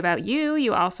 Things I Hate About You,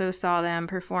 you also saw them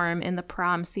perform in the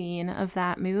prom scene of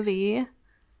that movie.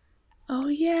 Oh,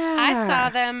 yeah.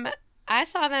 I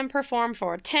saw them perform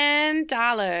for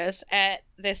 $10 at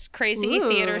this crazy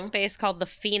theater space called the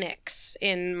Phoenix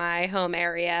in my home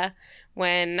area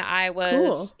when I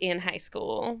was in high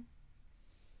school.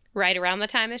 Right around the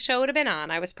time the show would have been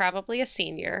on. I was probably a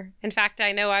senior. In fact,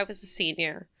 I know I was a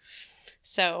senior.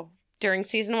 So, during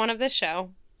season 1 of this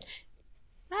show.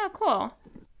 Oh, cool.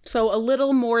 So a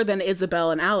little more than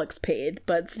Isabel and Alex paid,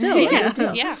 but still.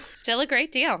 Yeah, still a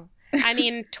great deal. I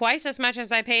mean, twice as much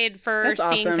as I paid for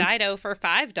seeing awesome. Dido for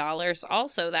 $5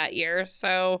 also that year.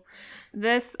 So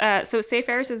this, so Save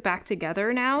Ferris is back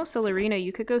together now. So Lorena,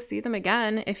 you could go see them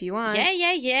again if you want.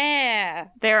 Yeah.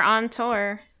 They're on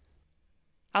tour.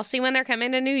 I'll see when they're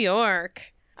coming to New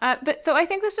York. But so I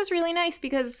think this is really nice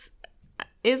because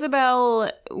Isabel,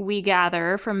 we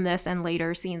gather from this and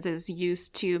later scenes, is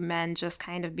used to men just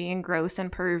kind of being gross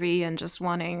and pervy and just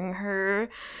wanting her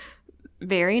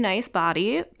very nice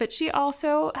body. But she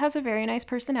also has a very nice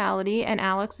personality, and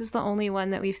Alex is the only one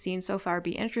that we've seen so far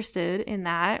be interested in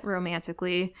that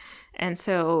romantically. And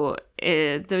so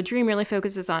the dream really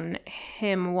focuses on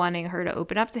him wanting her to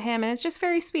open up to him, and it's just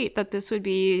very sweet that this would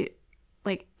be,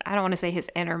 like, I don't want to say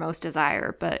his innermost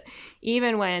desire, but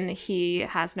even when he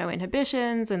has no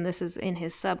inhibitions and this is in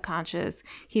his subconscious,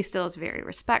 he still is very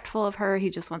respectful of her.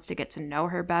 He just wants to get to know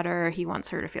her better. He wants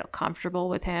her to feel comfortable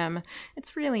with him.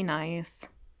 It's really nice.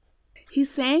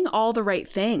 He's saying all the right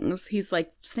things. He's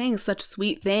like saying such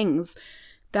sweet things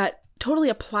that totally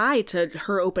apply to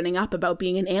her opening up about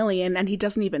being an alien, and he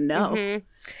doesn't even know. Mm-hmm.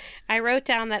 I wrote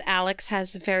down that Alex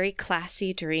has very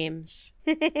classy dreams.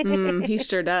 He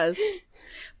sure does.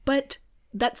 But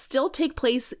that still take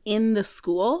place in the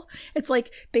school. It's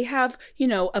like they have,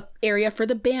 a area for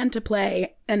the band to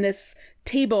play and this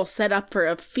table set up for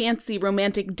a fancy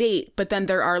romantic date. But then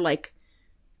there are like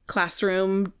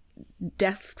classroom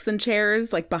desks and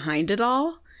chairs like behind it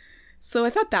all. So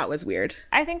I thought that was weird.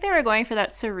 I think they were going for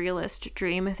that surrealist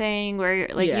dream thing where,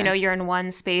 you're in one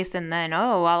space and then,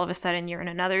 all of a sudden you're in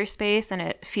another space and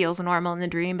it feels normal in the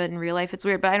dream, but in real life it's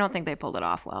weird. But I don't think they pulled it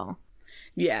off well.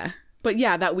 Yeah. But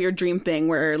yeah, that weird dream thing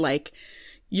where, like,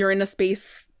 you're in a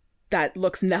space that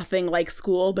looks nothing like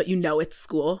school, but it's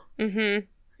school. Mm-hmm.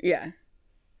 Yeah.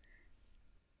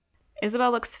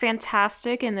 Isabel looks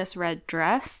fantastic in this red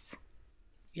dress.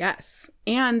 Yes.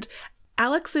 And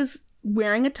Alex is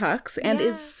wearing a tux and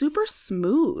is super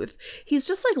smooth. He's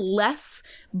just like less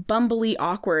bumbly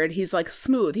awkward. He's like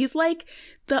smooth. He's like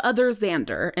the other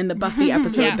Xander in the Buffy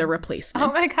episode, The Replacement.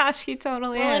 Oh my gosh, he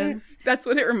totally is. That's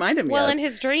what it reminded me of. Well, in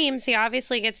his dreams, he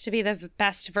obviously gets to be the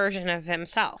best version of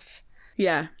himself.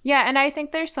 Yeah. Yeah, and I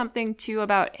think there's something too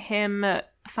about him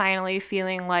finally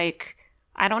feeling like,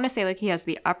 I don't want to say like he has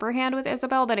the upper hand with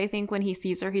Isabel, but I think when he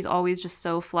sees her, he's always just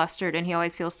so flustered and he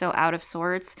always feels so out of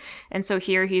sorts. And so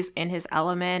here he's in his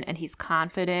element and he's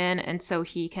confident. And so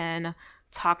he can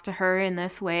talk to her in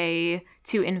this way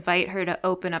to invite her to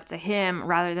open up to him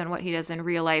rather than what he does in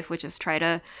real life, which is try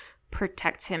to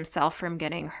protect himself from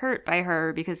getting hurt by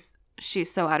her because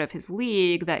she's so out of his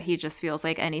league that he just feels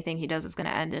like anything he does is going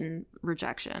to end in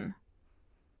rejection.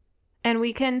 And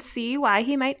we can see why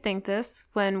he might think this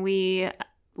when we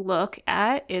look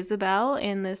at Isabel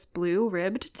in this blue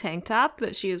ribbed tank top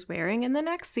that she is wearing in the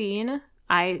next scene.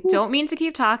 I don't mean to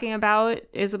keep talking about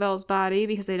Isabel's body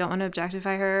because I don't want to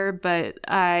objectify her, but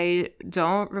I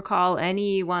don't recall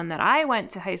anyone that I went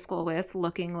to high school with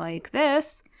looking like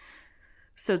this.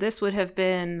 So this would have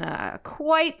been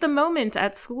quite the moment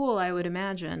at school, I would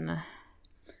imagine.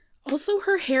 Also,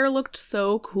 her hair looked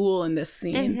so cool in this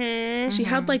scene. Mm-hmm. She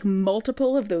had like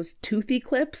multiple of those toothy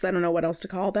clips, I don't know what else to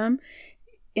call them,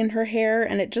 in her hair,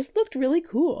 and it just looked really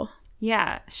cool.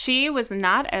 Yeah, she was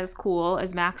not as cool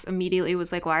as Max immediately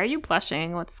was like, why are you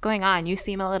blushing? What's going on? You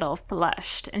seem a little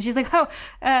flushed. And she's like,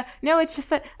 no, it's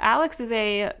just that Alex is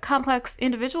a complex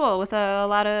individual with a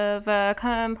lot of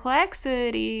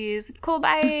complexities. It's cold,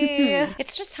 bye.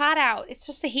 It's just hot out. It's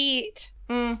just the heat.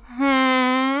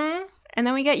 Mm-hmm. And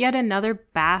then we get yet another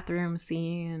bathroom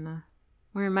scene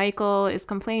where Michael is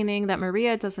complaining that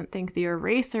Maria doesn't think the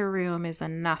eraser room is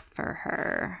enough for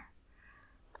her.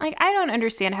 Like, I don't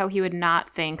understand how he would not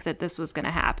think that this was going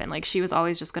to happen. Like, she was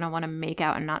always just going to want to make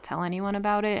out and not tell anyone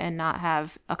about it and not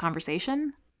have a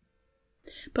conversation.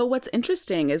 But what's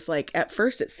interesting is, like, at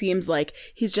first it seems like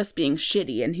he's just being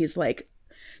shitty and he's, like,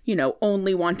 you know,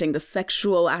 only wanting the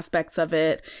sexual aspects of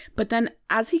it. But then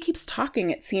as he keeps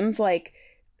talking, it seems like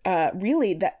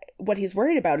really that what he's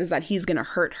worried about is that he's going to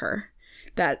hurt her.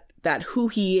 That who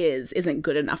he is isn't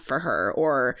good enough for her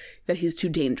or that he's too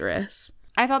dangerous.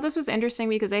 I thought this was interesting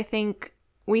because I think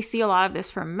we see a lot of this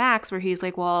from Max where he's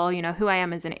like, well, you know, who I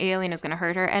am as an alien is going to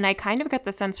hurt her. And I kind of get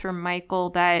the sense from Michael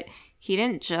that he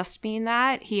didn't just mean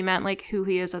that. He meant like who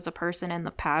he is as a person and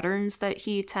the patterns that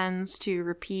he tends to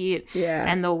repeat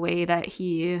and the way that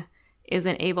he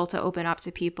isn't able to open up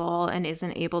to people and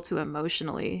isn't able to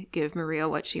emotionally give Maria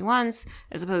what she wants,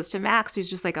 as opposed to Max, who's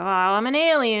just like, oh, I'm an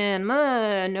alien.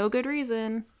 No good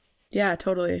reason. Yeah,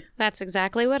 totally. That's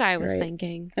exactly what I was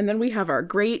thinking. And then we have our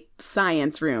great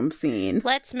science room scene.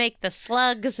 Let's make the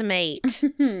slugs mate.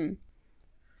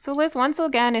 So Liz once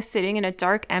again is sitting in a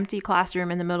dark, empty classroom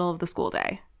in the middle of the school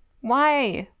day.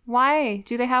 Why? Why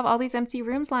do they have all these empty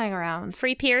rooms lying around?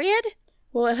 Free period?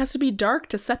 Well, it has to be dark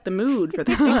to set the mood for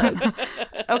the slugs.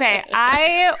 Okay,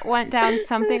 I went down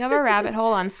something of a rabbit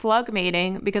hole on slug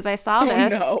mating because I saw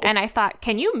this and I thought,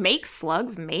 can you make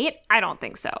slugs mate? I don't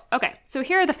think so. Okay, so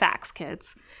here are the facts,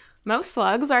 kids. Most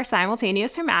slugs are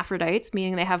simultaneous hermaphrodites,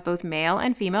 meaning they have both male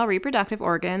and female reproductive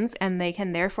organs, and they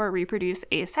can therefore reproduce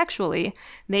asexually.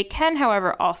 They can,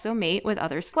 however, also mate with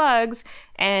other slugs,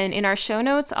 and in our show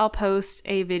notes, I'll post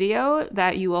a video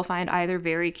that you will find either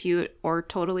very cute or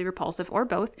totally repulsive, or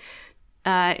both.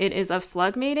 It is of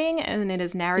slug mating, and it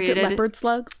is narrated... Is it leopard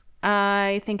slugs?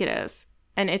 I think it is.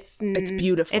 And it's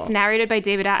beautiful. It's narrated by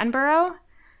David Attenborough.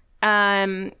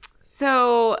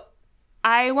 So...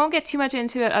 I won't get too much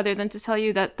into it other than to tell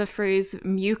you that the phrase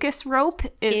mucus rope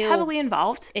is heavily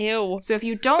involved. Ew. So if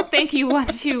you don't think you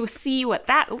want to see what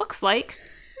that looks like,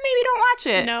 maybe don't watch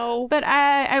it. No. But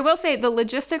I will say the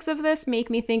logistics of this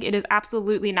make me think it is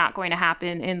absolutely not going to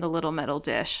happen in the little metal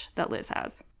dish that Liz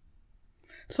has.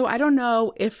 So I don't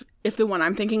know if the one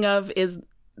I'm thinking of is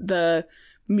the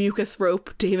mucus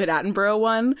rope David Attenborough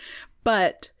one,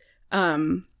 but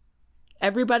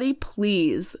everybody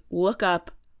please look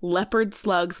up leopard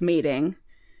slugs mating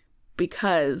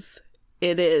because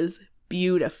it is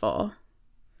beautiful.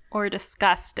 Or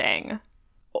disgusting.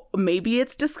 Maybe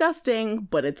it's disgusting,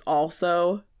 but it's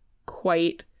also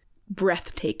quite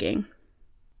breathtaking.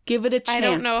 Give it a chance. I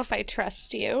don't know if I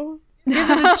trust you.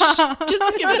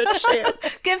 Just give it a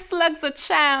chance. Give slugs a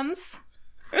chance.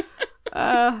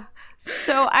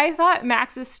 So I thought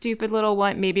Max's stupid little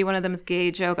one, maybe one of them's gay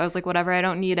joke. I was like, whatever, I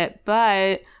don't need it.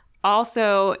 But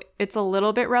also, it's a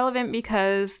little bit relevant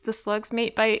because the slugs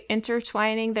mate by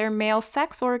intertwining their male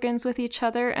sex organs with each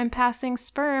other and passing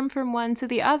sperm from one to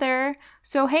the other.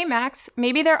 So, hey, Max,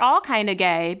 maybe they're all kind of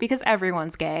gay because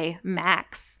everyone's gay.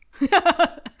 Max.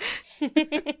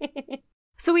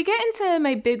 So we get into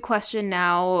my big question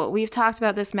now. We've talked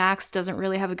about this. Max doesn't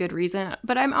really have a good reason,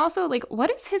 but I'm also like,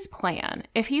 what is his plan?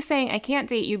 If he's saying, I can't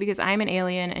date you because I'm an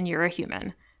alien and you're a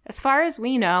human. As far as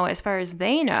we know, as far as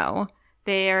they know,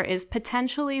 there is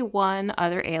potentially one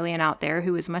other alien out there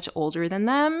who is much older than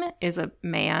them, is a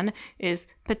man, is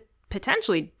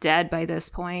potentially dead by this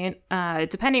point.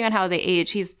 Depending on how they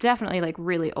age, he's definitely like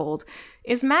really old.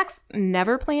 Is Max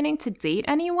never planning to date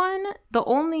anyone? The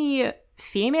only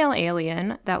female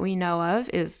alien that we know of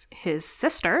is his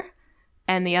sister.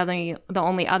 And the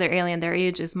only other alien their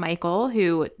age is Michael,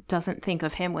 who doesn't think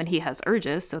of him when he has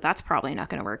urges, so that's probably not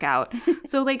going to work out.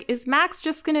 So, like, is Max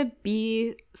just going to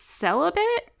be celibate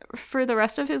for the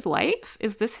rest of his life?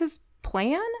 Is this his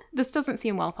plan? This doesn't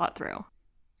seem well thought through.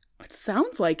 It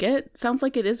sounds like it. Sounds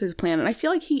like it is his plan. And I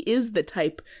feel like he is the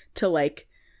type to, like,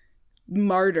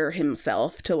 martyr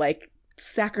himself, to, like,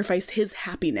 sacrifice his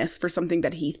happiness for something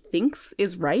that he thinks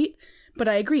is right. But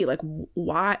I agree, like,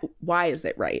 why is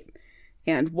it right?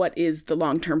 And what is the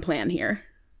long-term plan here?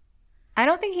 I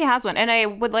don't think he has one. And I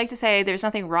would like to say there's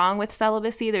nothing wrong with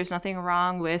celibacy. There's nothing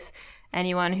wrong with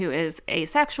anyone who is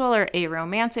asexual or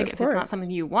aromantic. If it's not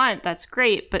something you want, that's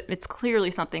great. But it's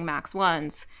clearly something Max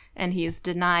wants. And he's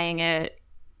denying it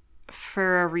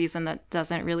for a reason that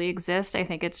doesn't really exist. I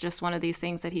think it's just one of these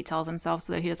things that he tells himself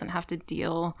so that he doesn't have to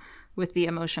deal with the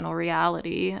emotional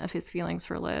reality of his feelings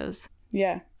for Liz.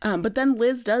 Yeah. But then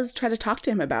Liz does try to talk to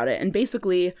him about it. And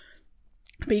basically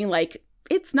being like,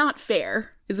 it's not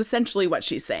fair is essentially what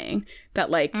she's saying.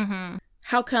 That, like,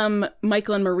 how come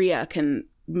Michael and Maria can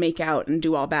make out and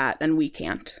do all that and we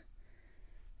can't?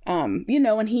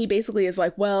 And he basically is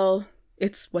like, well,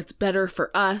 it's what's better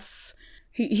for us.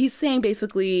 He's saying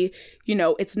basically,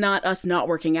 it's not us not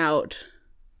working out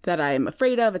that I'm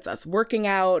afraid of. It's us working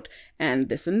out and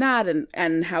this and that,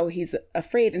 and how he's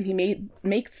afraid. And he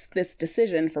makes this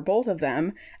decision for both of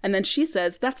them. And then she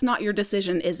says, that's not your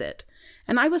decision, is it?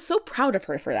 And I was so proud of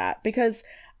her for that, because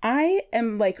I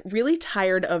am, like, really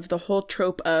tired of the whole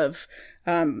trope of,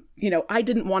 I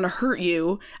didn't want to hurt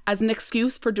you as an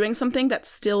excuse for doing something that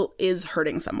still is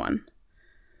hurting someone.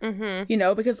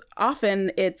 Mm-hmm. Because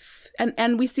often it's,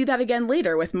 and we see that again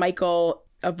later with Michael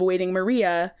avoiding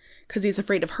Maria because he's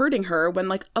afraid of hurting her, when,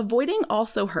 like, avoiding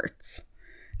also hurts.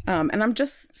 And I'm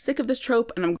just sick of this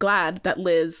trope, and I'm glad that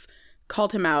Liz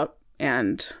called him out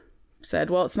and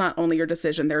said, well, it's not only your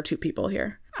decision. There are two people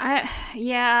here.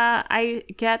 I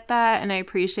get that, and I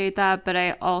appreciate that, but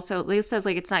I also, Liz says,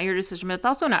 like, it's not your decision, but it's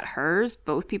also not hers.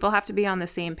 Both people have to be on the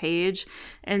same page.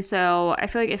 And so I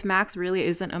feel like if Max really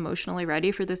isn't emotionally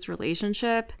ready for this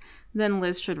relationship, then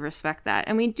Liz should respect that.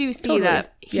 And we do see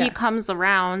that he comes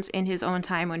around in his own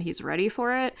time when he's ready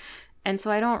for it. And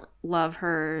so I don't love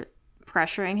her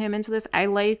pressuring him into this. I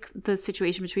like the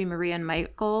situation between Maria and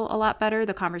Michael a lot better.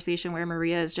 The conversation where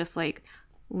Maria is just, like,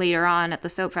 later on at the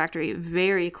soap factory,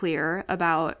 very clear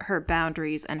about her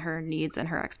boundaries and her needs and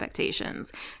her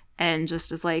expectations. And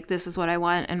just is like, this is what I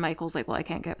want. And Michael's like, well, I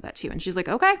can't give that to you. And she's like,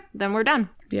 okay, then we're done.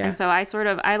 Yeah. And so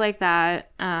I like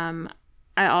that.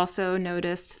 I also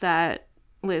noticed that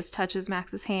Liz touches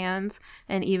Max's hands.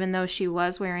 And even though she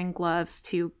was wearing gloves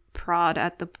to prod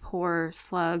at the poor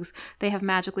slugs, they have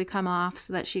magically come off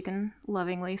so that she can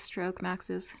lovingly stroke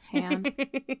Max's hand.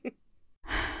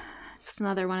 Just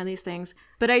another one of these things.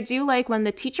 But I do like when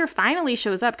the teacher finally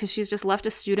shows up, because she's just left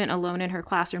a student alone in her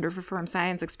classroom to perform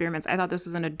science experiments. I thought this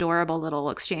was an adorable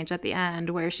little exchange at the end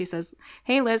where she says,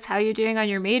 hey, Liz, how are you doing on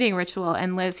your mating ritual?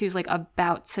 And Liz, who's, like,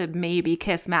 about to maybe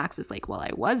kiss Max, is like, well, I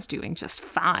was doing just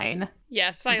fine.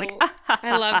 Yes, I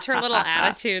loved her little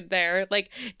attitude there.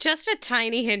 Like, just a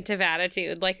tiny hint of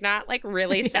attitude. Like, not, like,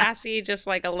 really sassy, just,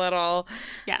 like, a little...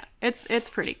 Yeah, it's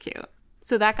pretty cute.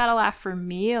 So that got a laugh for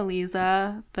me,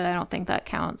 Eliza, but I don't think that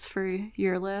counts for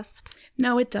your list.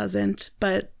 No, it doesn't,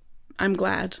 but I'm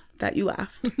glad that you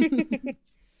laughed.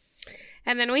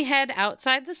 And then we head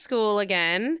outside the school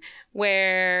again,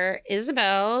 where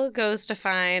Isabel goes to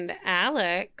find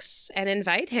Alex and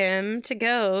invite him to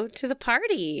go to the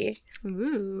party.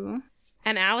 Ooh.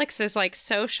 And Alex is, like,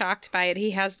 so shocked by it.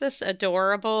 He has this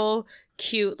adorable,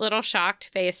 cute little shocked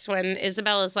face when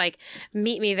Isabel is like,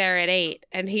 meet me there at 8.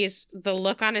 And the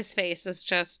look on his face is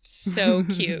just so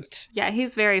cute. Yeah,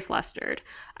 he's very flustered.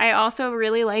 I also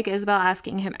really like Isabel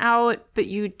asking him out, but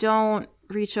you don't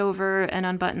reach over and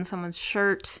unbutton someone's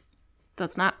shirt.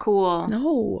 That's not cool.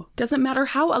 No, doesn't matter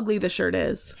how ugly the shirt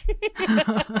is.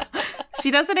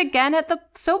 She does it again at the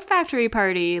soap factory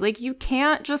party. Like, you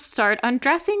can't just start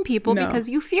undressing people because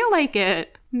you feel like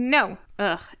it. No.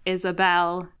 Ugh,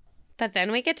 Isabel. But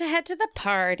then we get to head to the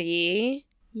party.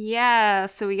 Yeah,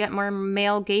 so we get more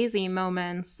male gazing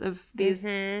moments of these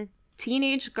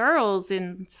teenage girls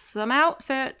in some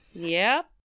outfits. Yep.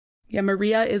 Yeah,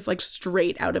 Maria is, like,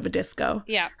 straight out of a disco.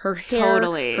 Yeah. Her hair,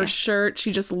 totally. Her shirt,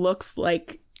 she just looks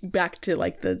like back to,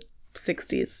 like, the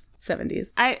 60s,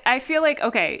 70s. I feel like,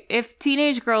 okay, if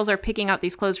teenage girls are picking out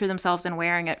these clothes for themselves and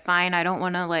wearing it, fine. I don't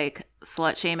want to, like,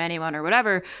 slut shame anyone or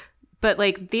whatever. But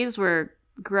like these were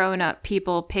grown-up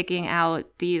people picking out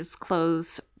these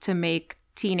clothes to make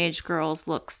teenage girls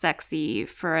look sexy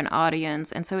for an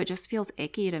audience, and so it just feels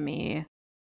icky to me.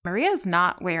 Maria's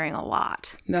not wearing a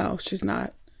lot. No, she's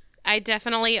not. I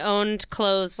definitely owned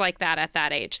clothes like that at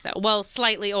that age, though. Well,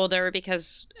 slightly older,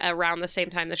 because around the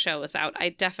same time the show was out, I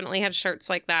definitely had shirts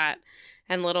like that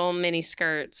and little mini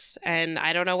skirts, and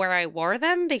I don't know where I wore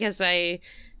them because I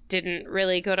didn't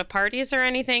really go to parties or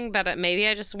anything, but maybe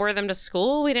I just wore them to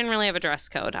school. We didn't really have a dress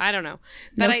code. I don't know.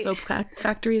 But No soap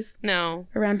factories No.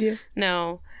 around you?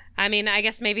 No. I mean, I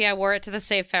guess maybe I wore it to the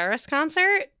Save Ferris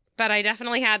concert, but I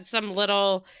definitely had some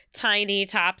little tiny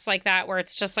tops like that where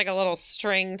it's just like a little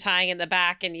string tying in the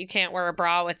back and you can't wear a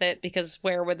bra with it because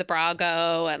where would the bra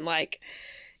go? And like,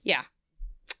 yeah,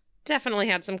 definitely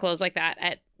had some clothes like that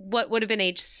at what would have been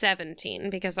age 17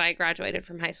 because I graduated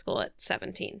from high school at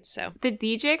 17. So The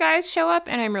DJ guys show up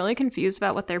and I'm really confused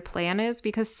about what their plan is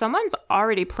because someone's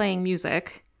already playing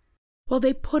music. Well,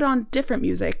 they put on different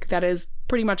music that is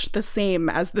pretty much the same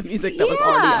as the music that was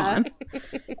already on.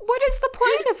 What is the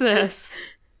point of this?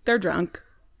 They're drunk.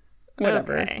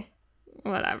 Whatever. Okay.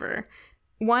 Whatever.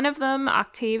 One of them,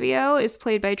 Octavio, is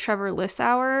played by Trevor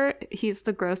Lissauer. He's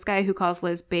the gross guy who calls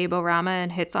Liz Babe-O-Rama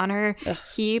and hits on her. Ugh.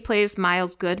 He plays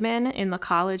Miles Goodman in the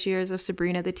college years of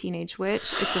Sabrina the Teenage Witch.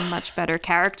 It's a much better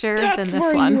character than That's this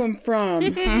where one. I knew him from.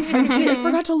 I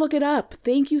forgot to look it up.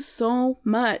 Thank you so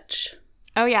much.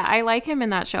 Oh, yeah, I like him in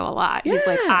that show a lot. He's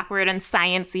like Yeah. awkward and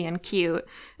sciencey and cute.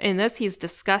 In this, he's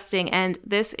disgusting. And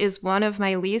this is one of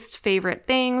my least favorite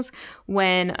things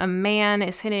when a man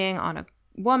is hitting on a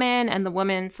woman and the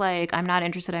woman's like, I'm not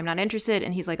interested.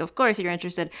 And he's like, of course you're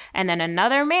interested. And then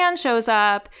another man shows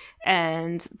up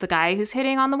and the guy who's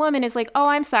hitting on the woman is like, oh,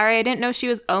 I'm sorry. I didn't know she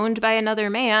was owned by another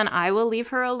man. I will leave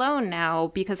her alone now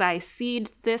because I cede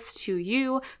this to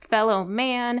you, fellow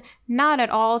man, not at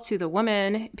all to the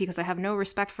woman because I have no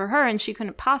respect for her and she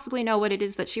couldn't possibly know what it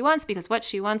is that she wants because what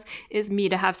she wants is me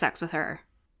to have sex with her.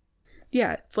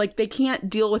 Yeah, it's like they can't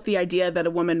deal with the idea that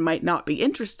a woman might not be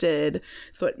interested,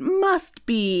 so it must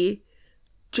be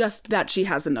just that she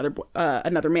has another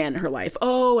man in her life.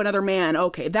 Oh, another man.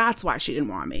 Okay, that's why she didn't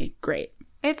want me. Great.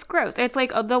 It's gross. It's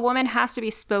like the woman has to be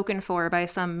spoken for by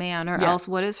some man or Yeah. else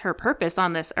what is her purpose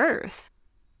on this earth?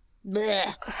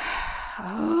 bleh.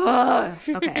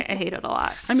 Okay, I hate it a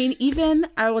lot. I mean, even,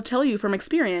 I will tell you from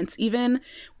experience, even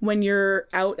when you're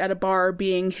out at a bar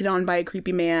being hit on by a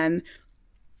creepy man,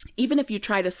 even if you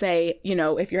try to say, you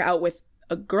know, if you're out with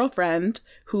a girlfriend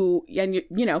who, and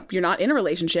you know, you're not in a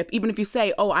relationship, even if you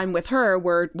say, oh, I'm with her,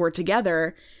 we're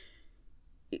together,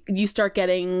 you start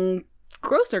getting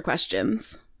grosser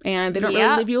questions. And they don't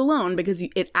really leave you alone because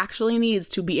it actually needs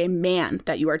to be a man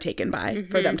that you are taken by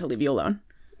for them to leave you alone.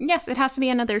 Yes, it has to be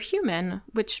another human,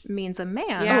 which means a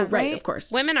man. Yeah. Oh, right, of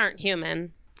course. Women aren't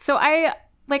human. So I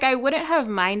wouldn't have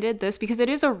minded this because it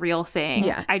is a real thing.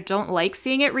 Yeah. I don't like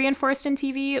seeing it reinforced in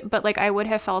TV, but like I would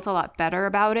have felt a lot better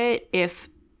about it if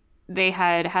they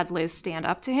had Liz stand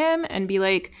up to him and be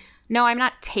like, no, I'm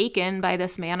not taken by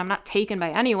this man. I'm not taken by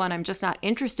anyone. I'm just not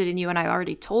interested in you. And I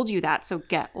already told you that. So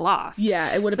get lost.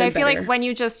 Yeah, it would have So been I feel better. like when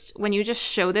you just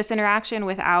show this interaction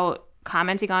without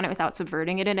commenting on it, without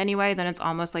subverting it in any way, then it's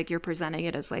almost like you're presenting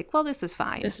it as like, well, this is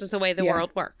fine. This is the way the Yeah.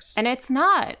 world works. And it's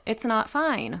not. It's not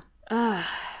fine. Ugh.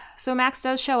 So Max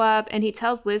does show up and he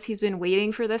tells Liz he's been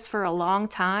waiting for this for a long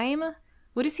time.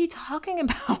 What is he talking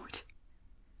about?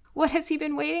 What has he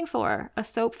been waiting for? A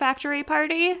soap factory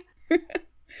party?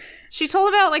 She told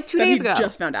him about like 2 that days he ago.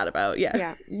 just found out about.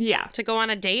 Yeah. Yeah. To go on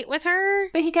a date with her?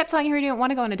 But he kept telling her he didn't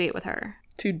want to go on a date with her.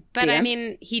 To But dance. I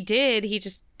mean, he did. He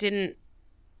just didn't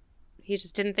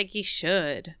think he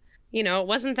should. You know, it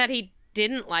wasn't that he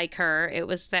didn't like her. It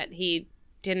was that he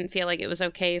didn't feel like it was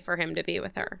okay for him to be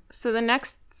with her. So the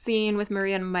next scene with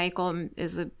Maria and Michael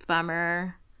is a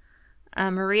bummer.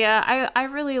 Maria, I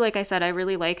really, like I said, I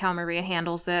really like how Maria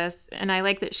handles this. And I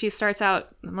like that she starts out,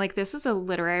 like, this is a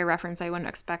literary reference I wouldn't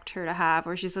expect her to have,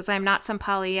 where she says, I'm not some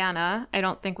Pollyanna. I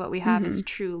don't think what we have is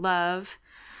true love.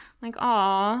 Like,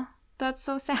 aw, that's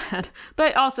so sad.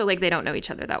 But also, like, they don't know each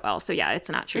other that well. So yeah, it's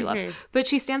not true love. But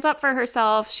she stands up for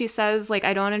herself. She says, like,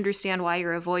 I don't understand why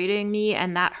you're avoiding me.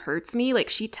 And that hurts me. Like,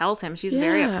 she tells him, she's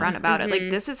very Yeah. upfront about it. Like,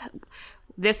 this is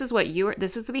what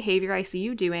this is the behavior I see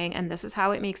you doing, and this is how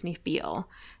it makes me feel.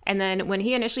 And then when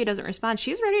he initially doesn't respond,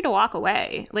 she's ready to walk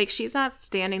away. Like, she's not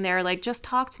standing there like, just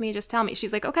talk to me, just tell me.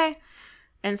 She's like, okay.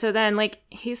 And so then, like,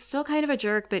 he's still kind of a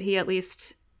jerk, but he at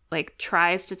least, like,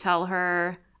 tries to tell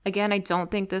her. Again, I don't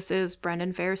think this is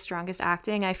Brendan Fair's strongest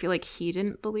acting. I feel like he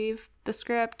didn't believe the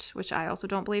script, which I also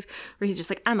don't believe, where he's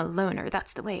just like, I'm a loner.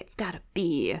 That's the way it's gotta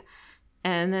be.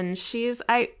 And then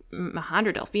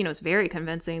Alejandra Delfino's very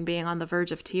convincing, being on the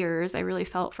verge of tears. I really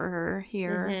felt for her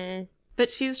here. Mm-hmm.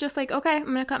 But she's just like, okay, I'm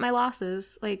going to cut my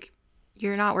losses. Like,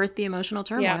 you're not worth the emotional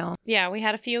turmoil. Yeah, we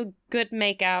had a few good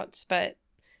makeouts, but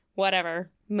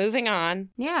whatever. Moving on.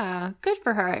 Yeah, good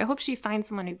for her. I hope she finds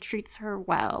someone who treats her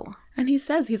well. And he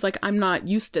says, he's like, I'm not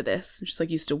used to this. And she's like,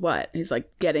 used to what? And he's like,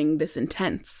 getting this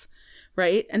intense,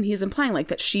 right? And he's implying like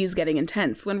that she's getting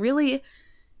intense, when really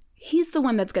he's the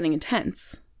one that's getting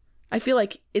intense. I feel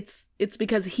like it's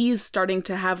because he's starting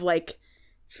to have like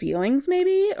feelings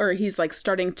maybe, or he's like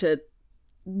starting to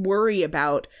worry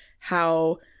about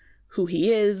who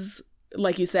he is,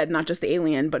 like you said, not just the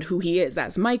alien, but who he is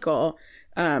as Michael,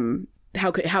 how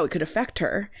it could affect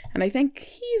her. And I think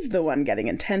he's the one getting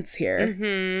intense here,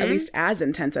 at least as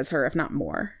intense as her, if not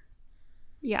more.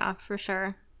 Yeah, for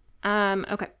sure.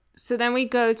 Okay. So then we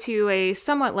go to a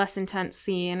somewhat less intense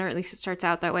scene, or at least it starts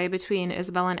out that way, between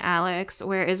Isabel and Alex,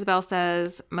 where Isabel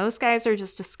says, most guys are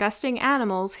just disgusting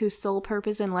animals whose sole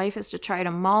purpose in life is to try to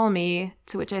maul me.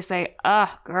 To which I say, ugh,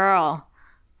 girl,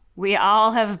 we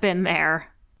all have been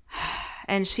there.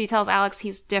 And she tells Alex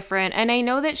he's different. And I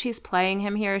know that she's playing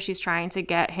him here. She's trying to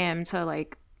get him to,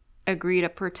 like, agree to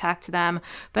protect them.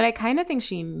 But I kind of think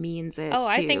she means it, Oh,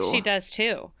 too. I think she does,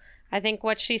 too. I think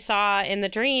what she saw in the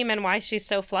dream and why she's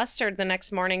so flustered the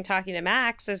next morning talking to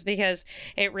Max is because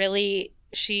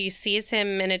she sees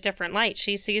him in a different light.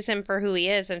 She sees him for who he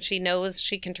is, and she knows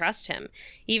she can trust him.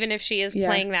 Even if she is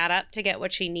playing that up to get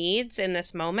what she needs in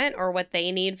this moment, or what they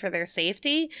need for their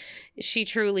safety, she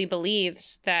truly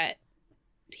believes that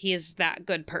he is that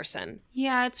good person.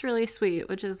 Yeah, it's really sweet,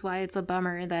 which is why it's a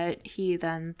bummer that he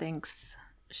then thinks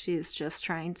she's just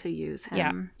trying to use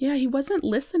him. Yeah, he wasn't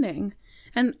listening.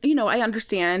 And, you know, I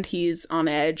understand he's on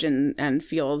edge and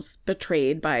feels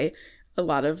betrayed by a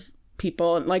lot of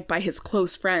people, like by his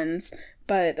close friends.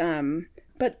 But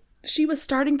she was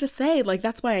starting to say, like,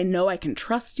 that's why I know I can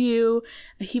trust you.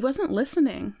 He wasn't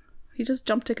listening. He just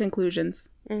jumped to conclusions.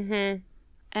 Mm-hmm.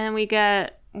 And we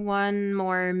get one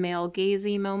more male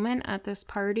gazy moment at this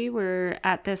party where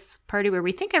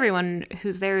we think everyone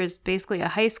who's there is basically a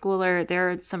high schooler. There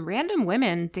are some random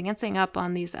women dancing up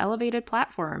on these elevated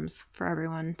platforms for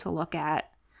everyone to look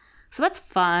at. So that's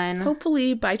fun.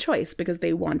 Hopefully by choice, because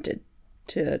they wanted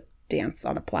to dance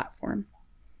on a platform.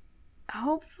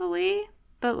 Hopefully.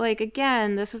 But, like,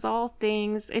 again, this is all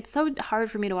things... It's so hard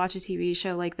for me to watch a TV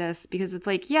show like this because it's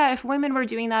like, yeah, if women were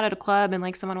doing that at a club and,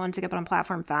 like, someone wanted to get up on a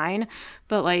platform, fine.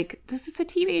 But, like, this is a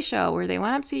TV show where they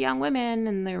went up to young women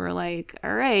and they were like,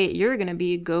 all right, you're going to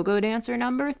be go-go dancer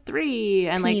number 3.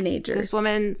 And, teenagers. Like, this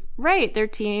woman's... Right, they're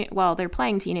they're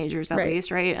playing teenagers at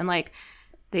least, right? And, like,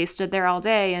 they stood there all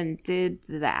day and did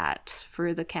that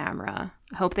for the camera.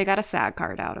 I hope they got a SAG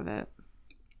card out of it.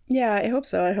 Yeah, I hope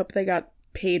so. I hope they got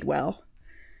paid well.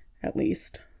 At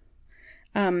least.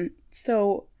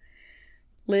 So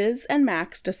Liz and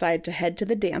Max decide to head to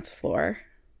the dance floor.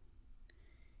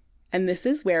 And this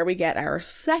is where we get our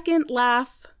second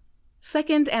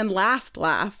and last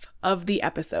laugh of the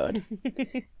episode.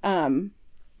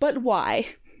 But why?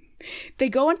 They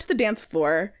go onto the dance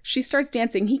floor. She starts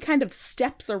dancing. He kind of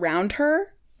steps around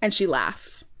her and she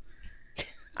laughs.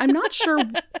 I'm not sure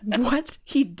what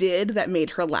he did that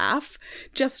made her laugh.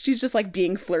 She's just like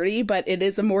being flirty, but it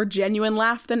is a more genuine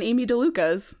laugh than Amy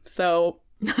DeLuca's. So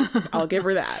I'll give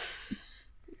her that.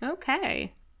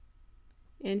 Okay.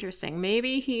 Interesting.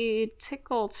 Maybe he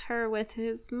tickled her with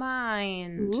his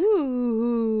mind.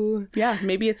 Ooh. Yeah,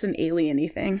 maybe it's an alien-y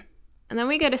thing. And then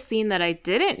we get a scene that I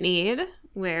didn't need,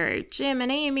 where Jim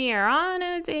and Amy are on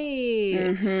a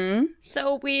date. Mm-hmm.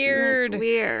 So weird. That's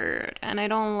weird. And I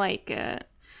don't like it.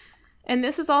 And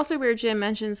this is also where Jim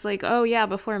mentions, like, oh, yeah,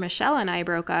 before Michelle and I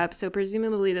broke up. So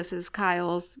presumably this is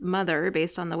Kyle's mother,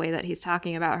 based on the way that he's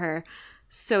talking about her.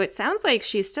 So it sounds like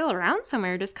she's still around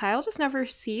somewhere. Does Kyle just never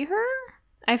see her?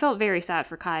 I felt very sad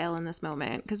for Kyle in this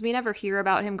moment, because we never hear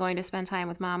about him going to spend time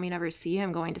with mom. We never see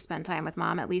him going to spend time with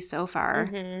mom, at least so far.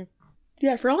 Mm-hmm.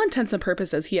 Yeah, for all intents and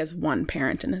purposes, he has one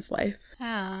parent in his life.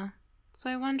 Yeah. So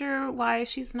I wonder why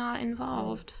she's not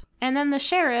involved. And then the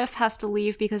sheriff has to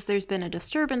leave because there's been a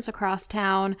disturbance across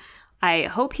town. I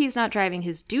hope he's not driving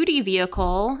his duty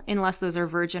vehicle, unless those are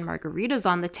virgin margaritas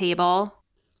on the table.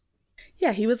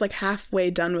 Yeah, he was like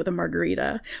halfway done with a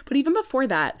margarita. But even before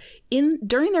that,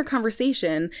 during their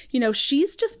conversation, you know,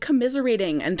 she's just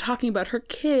commiserating and talking about her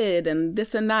kid and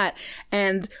this and that.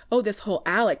 And, oh, this whole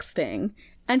Alex thing.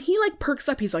 And he like perks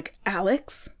up. He's like,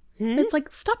 Alex? Mm-hmm. It's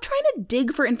like, stop trying to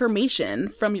dig for information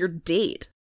from your date.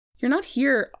 You're not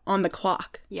here on the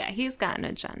clock. Yeah, he's got an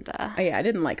agenda. Oh, yeah, I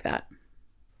didn't like that.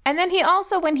 And then he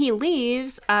also, when he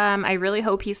leaves, I really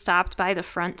hope he stopped by the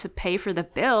front to pay for the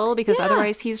bill, because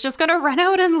otherwise he's just going to run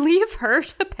out and leave her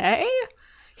to pay.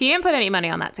 He didn't put any money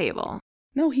on that table.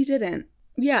 No, he didn't.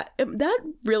 Yeah, that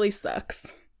really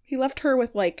sucks. He left her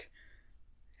with like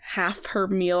half her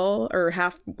meal or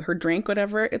half her drink,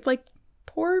 whatever. It's like,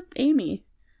 poor Amy.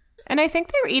 And I think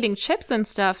they were eating chips and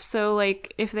stuff, so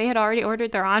like if they had already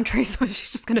ordered their entrees, so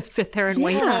she's just going to sit there and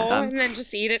wait for them. And then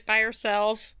just eat it by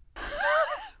herself.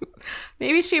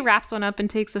 Maybe she wraps one up and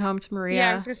takes it home to Maria.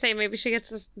 Yeah, I was going to say, maybe she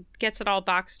gets it all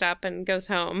boxed up and goes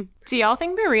home. Do y'all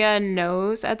think Maria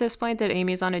knows at this point that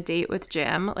Amy's on a date with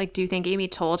Jim? Like, do you think Amy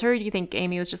told her? Do you think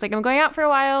Amy was just like, I'm going out for a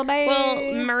while, bye?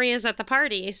 Well, Maria's at the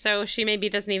party, so she maybe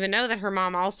doesn't even know that her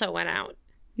mom also went out.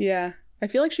 Yeah, I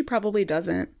feel like she probably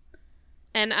doesn't.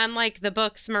 And unlike the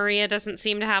books, Maria doesn't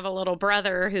seem to have a little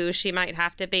brother who she might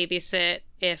have to babysit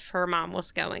if her mom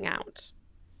was going out.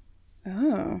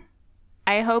 Oh.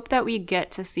 I hope that we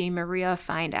get to see Maria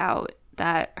find out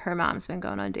that her mom's been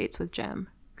going on dates with Jim,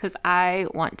 because I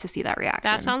want to see that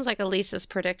reaction. That sounds like Elisa's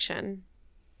prediction.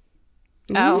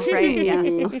 Oh, right.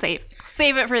 Yes. We'll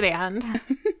save it for the end.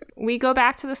 We go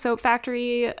back to the soap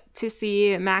factory to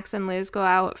see Max and Liz go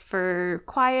out for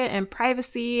quiet and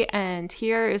privacy. And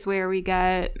here is where we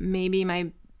get maybe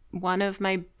one of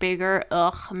my bigger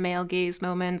male gaze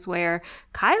moments, where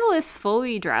Kyle is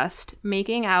fully dressed,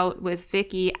 making out with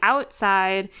Vicky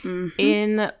outside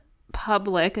in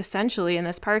public, essentially in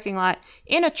this parking lot,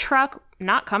 in a truck,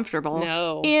 not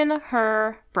comfortable, in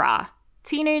her bra.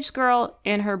 Teenage girl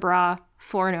in her bra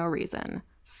for no reason.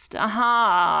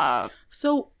 Stop.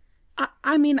 So,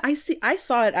 I mean, I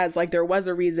saw it as like there was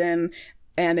a reason,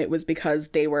 and it was because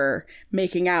they were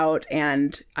making out,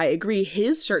 and I agree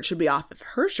his shirt should be off if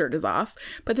her shirt is off.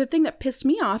 But the thing that pissed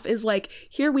me off is like,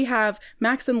 here we have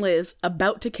Max and Liz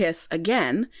about to kiss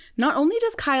again. Not only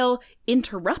does Kyle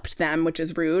interrupt them, which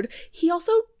is rude, he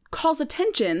also calls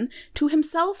attention to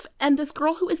himself and this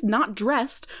girl who is not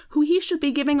dressed, who he should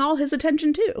be giving all his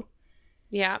attention to.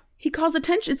 Yeah. He calls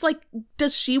attention. It's like,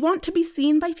 does she want to be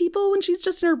seen by people when she's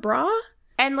just in her bra?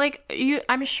 And like,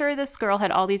 I'm sure this girl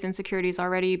had all these insecurities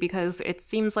already, because it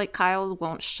seems like Kyle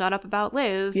won't shut up about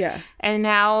Liz. Yeah. And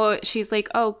now she's like,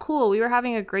 oh, cool, we were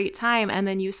having a great time. And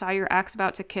then you saw your ex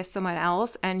about to kiss someone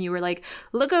else, and you were like,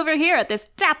 look over here at this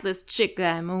topless chick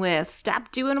I'm with.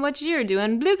 Stop doing what you're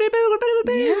doing.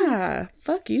 Yeah.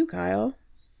 Fuck you, Kyle.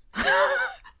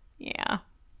 Yeah.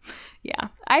 Yeah.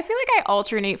 I feel like I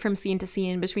alternate from scene to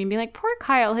scene between being like, poor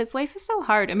Kyle, his life is so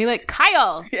hard, and be like,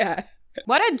 Kyle! Yeah.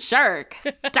 What a jerk.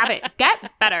 Stop it.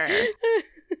 Get better.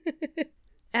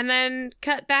 And then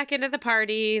cut back into the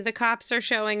party. The cops are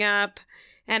showing up.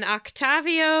 And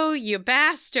Octavio, you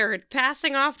bastard,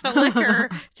 passing off the liquor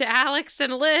to Alex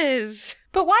and Liz.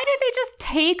 But why did they just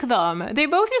take them? They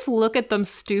both just look at them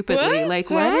stupidly.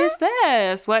 What is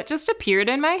this? What just appeared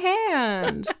in my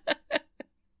hand?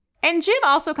 And Jim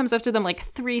also comes up to them like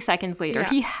 3 seconds later. Yeah.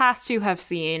 He has to have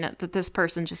seen that this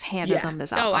person just handed them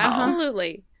this alcohol. Oh,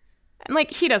 absolutely. And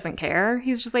like, he doesn't care.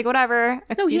 He's just like, whatever.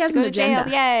 Excuse to go to jail.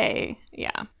 Yay.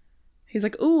 Yeah. He's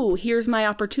like, ooh, here's my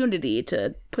opportunity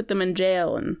to put them in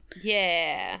jail and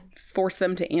force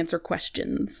them to answer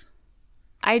questions.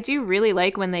 I do really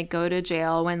like when they go to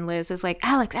jail, when Liz is like,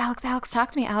 Alex,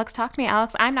 talk to me.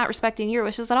 Alex, I'm not respecting your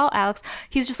wishes at all, Alex.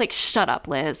 He's just like, shut up,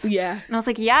 Liz. Yeah. And I was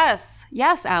like, yes,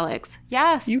 Alex.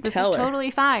 Yes, this is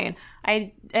totally fine.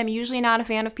 I am usually not a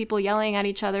fan of people yelling at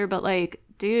each other, but like,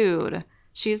 dude,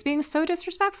 she's being so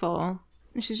disrespectful.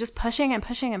 And she's just pushing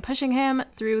him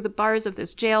through the bars of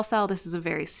this jail cell. This is a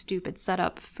very stupid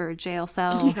setup for a jail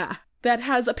cell. Yeah. That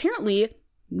has apparently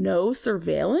no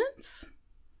surveillance.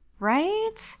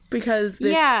 Right? Because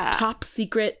this top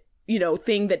secret,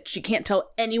 thing that she can't tell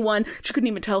anyone. She couldn't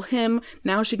even tell him.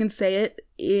 Now she can say it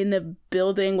in a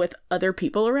building with other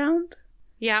people around.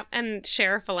 Yeah, and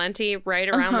Sheriff Valenti right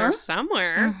around there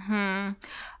somewhere. Mm-hmm.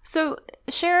 So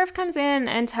Sheriff comes in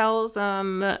and tells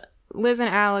them, Liz and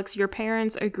Alex, your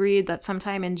parents agreed that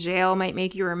sometime in jail might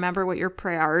make you remember what your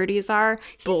priorities are.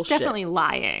 He's definitely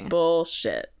lying.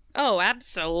 Bullshit. Oh,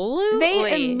 absolutely.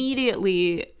 They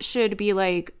immediately should be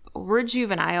like, we're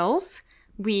juveniles.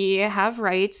 We have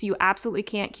rights. You absolutely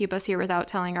can't keep us here without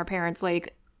telling our parents.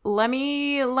 Like, let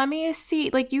me see.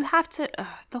 Like, you have to,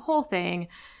 the whole thing.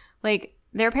 Like,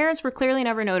 their parents were clearly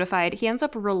never notified. He ends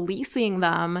up releasing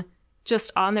them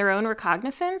just on their own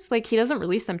recognizance. Like, he doesn't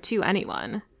release them to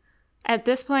anyone. At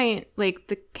this point, like,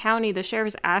 the county, the sheriff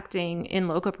is acting in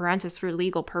loco parentis for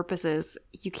legal purposes.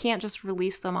 You can't just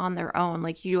release them on their own.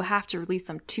 Like, you have to release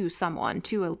them to someone,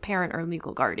 to a parent or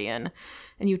legal guardian.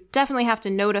 And you definitely have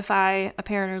to notify a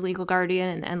parent or legal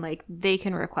guardian, and like, they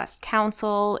can request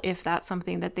counsel if that's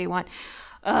something that they want.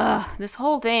 This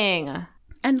whole thing.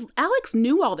 And Alex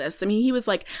knew all this. I mean, he was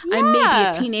like, I may be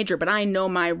a teenager, but I know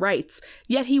my rights.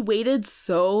 Yet he waited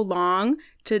so long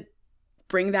to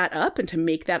bring that up and to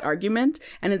make that argument,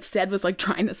 and instead was like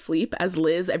trying to sleep as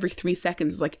Liz every 3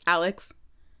 seconds is like, Alex.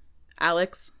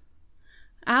 It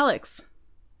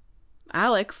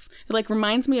like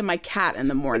reminds me of my cat in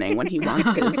the morning when he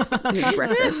wants his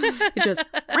breakfast. It's just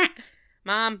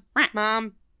Mom.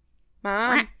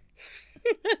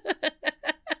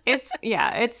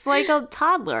 It's like a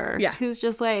toddler who's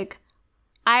just like,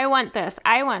 I want this,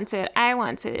 I want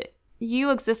it.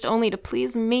 You exist only to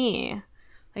please me.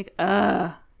 Like,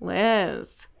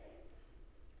 Liz.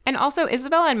 And also,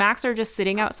 Isabel and Max are just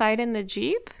sitting outside in the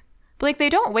Jeep. But, like, they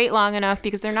don't wait long enough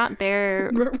because they're not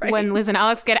there when Liz and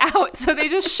Alex get out. So they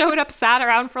just showed up, sat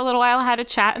around for a little while, had a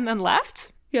chat, and then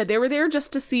left. Yeah, they were there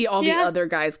just to see all the other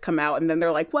guys come out. And then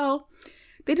they're like, well,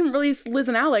 they didn't release Liz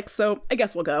and Alex, so I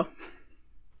guess we'll go.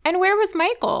 And where was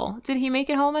Michael? Did he make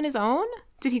it home on his own?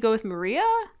 Did he go with Maria?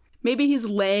 Maybe he's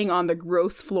laying on the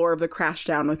gross floor of the crash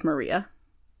down with Maria.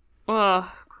 Ugh.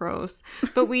 Gross.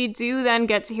 But we do then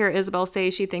get to hear Isabel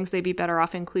say she thinks they'd be better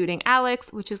off including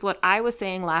Alex, which is what I was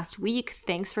saying last week.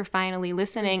 Thanks for finally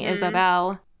listening,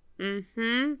 Isabel.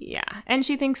 Mm-hmm. Yeah. And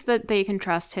she thinks that they can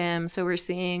trust him. So we're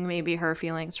seeing maybe her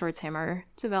feelings towards him are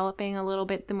developing a little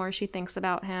bit the more she thinks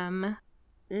about him.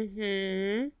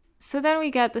 Mm-hmm. So then we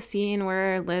get the scene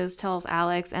where Liz tells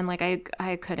Alex, and like,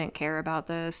 I couldn't care about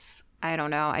this. I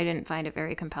don't know. I didn't find it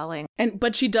very compelling.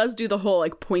 But she does do the whole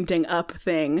like pointing up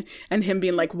thing and him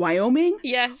being like, Wyoming?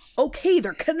 Yes. Okay,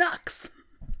 they're Canucks.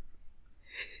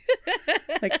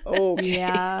 Like, okay.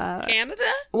 Yeah. Canada?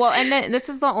 Well, and then this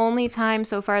is the only time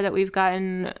so far that we've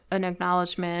gotten an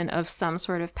acknowledgement of some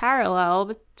sort of parallel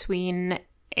between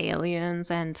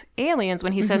aliens and aliens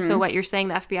when he says, so what, you're saying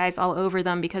the FBI is all over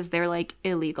them because they're like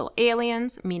illegal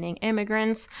aliens, meaning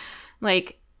immigrants.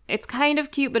 Like, it's kind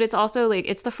of cute, but it's also like,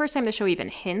 it's the first time the show even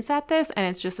hints at this, and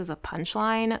it's just as a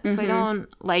punchline. So I don't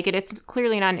like it. It's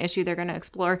clearly not an issue they're going to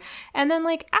explore. And then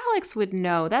like, Alex would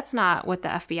know that's not what the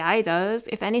FBI does.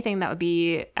 If anything, that would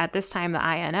be at this time the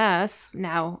INS,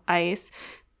 now ICE,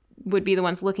 would be the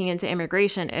ones looking into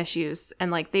immigration issues, and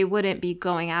like, they wouldn't be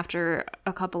going after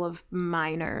a couple of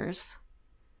minors.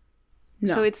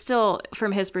 No. So it's still,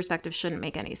 from his perspective, shouldn't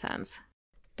make any sense.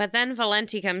 But then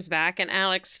Valenti comes back, and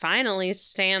Alex finally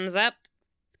stands up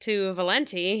to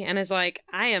Valenti and is like,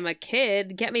 I am a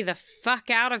kid. Get me the fuck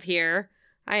out of here.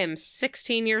 I am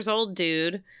 16 years old,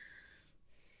 dude.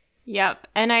 Yep.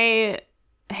 And I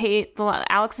hate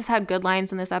Alex has had good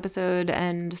lines in this episode,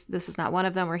 and this is not one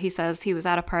of them, where he says he was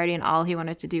at a party and all he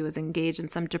wanted to do was engage in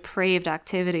some depraved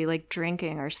activity like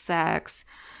drinking or sex.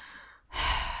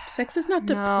 Sex is not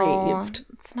depraved. No,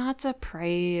 it's not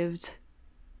depraved.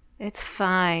 It's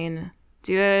fine.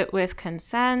 Do it with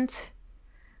consent,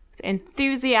 with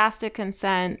enthusiastic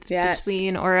consent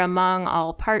between or among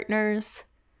all partners.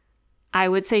 I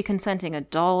would say consenting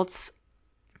adults.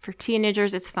 For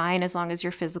teenagers, it's fine as long as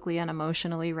you're physically and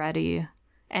emotionally ready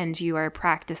and you are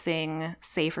practicing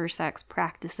safer sex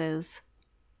practices.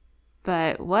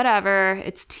 But whatever,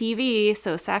 it's TV,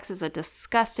 so sex is a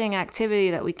disgusting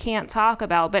activity that we can't talk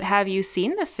about. But have you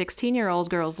seen the 16-year-old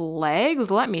girl's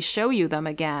legs? Let me show you them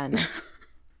again.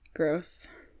 Gross.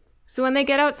 So when they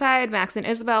get outside, Max and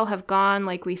Isabel have gone,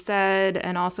 like we said.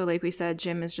 And also, like we said,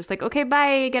 Jim is just like, okay,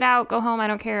 bye, get out, go home, I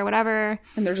don't care, whatever.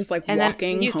 And they're just like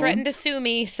walking You home. threatened to sue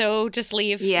me, so just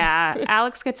leave. Yeah.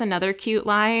 Alex gets another cute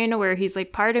line where he's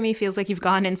like, part of me feels like you've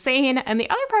gone insane. And the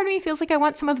other part of me feels like I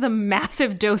want some of the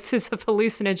massive doses of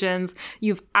hallucinogens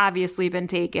you've obviously been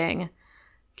taking.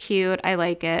 Cute. I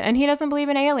like it. And he doesn't believe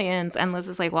in aliens. And Liz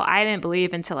is like, well, I didn't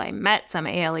believe until I met some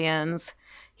aliens.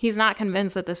 He's not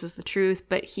convinced that this is the truth,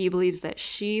 but he believes that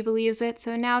she believes it.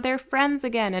 So now they're friends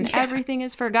again, and everything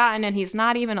is forgotten, and he's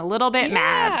not even a little bit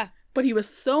mad. But he was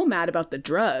so mad about the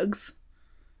drugs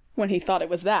when he thought it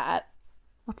was that.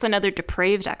 What's another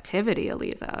depraved activity,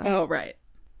 Eliza? Oh, right.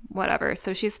 Whatever.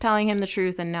 So she's telling him the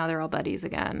truth, and now they're all buddies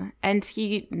again. And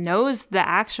he knows the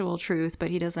actual truth, but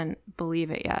he doesn't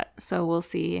believe it yet. So we'll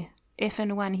see if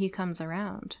and when he comes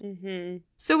around. Mm-hmm.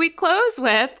 So we close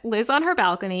with Liz on her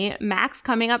balcony, Max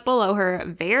coming up below her,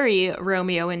 very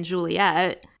Romeo and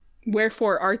Juliet.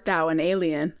 Wherefore art thou an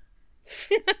alien?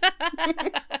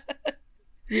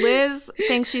 Liz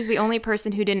thinks she's the only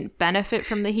person who didn't benefit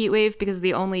from the heat wave because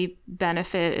the only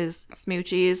benefit is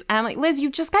smoochies. And I'm like, Liz,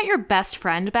 you just got your best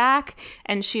friend back.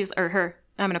 And she's, or her,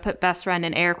 I'm going to put best friend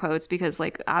in air quotes because,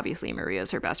 like, obviously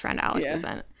Maria's her best friend. Alex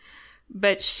isn't.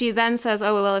 But she then says,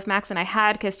 oh, well, if Max and I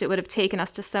had kissed, it would have taken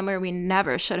us to somewhere we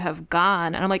never should have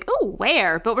gone. And I'm like, oh,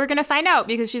 where? But we're going to find out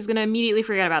because she's going to immediately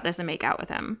forget about this and make out with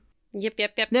him.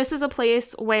 Yep. This is a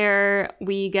place where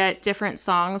we get different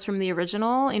songs from the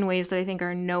original in ways that I think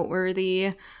are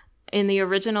noteworthy. In the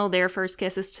original, their first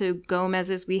kiss is to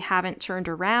Gomez's We Haven't Turned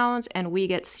Around, and we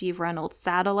get Steve Reynolds'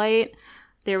 Satellite.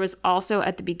 There was also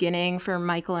at the beginning for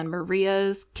Michael and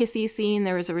Maria's kissy scene,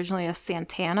 there was originally a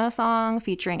Santana song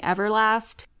featuring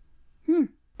Everlast.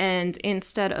 And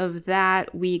instead of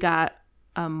that, we got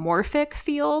a Morphic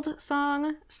Field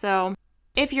song. So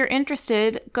if you're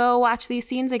interested, go watch these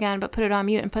scenes again, but put it on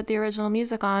mute and put the original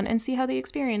music on and see how the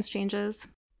experience changes.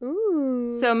 Ooh.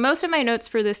 So most of my notes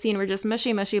for this scene were just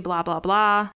mushy, mushy, blah, blah,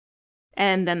 blah.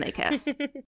 And then they kiss.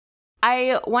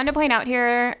 I want to point out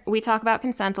here, we talk about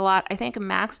consent a lot. I think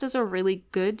Max does a really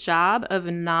good job of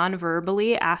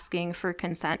non-verbally asking for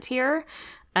consent here.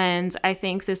 And I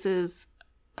think it's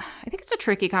a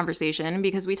tricky conversation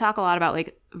because we talk a lot about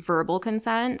like verbal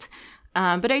consent.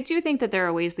 But I do think that there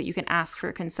are ways that you can ask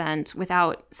for consent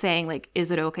without saying, like, is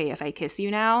it okay if I kiss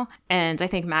you now? And I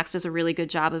think Max does a really good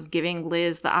job of giving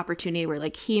Liz the opportunity where,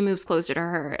 like, he moves closer to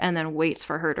her and then waits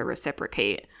for her to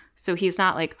reciprocate. So he's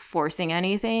not, like, forcing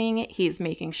anything. He's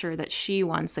making sure that she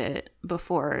wants it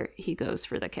before he goes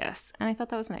for the kiss. And I thought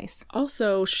that was nice.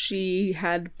 Also, she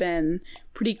had been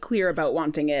pretty clear about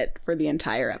wanting it for the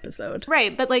entire episode.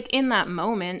 Right, but, like, in that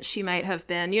moment, she might have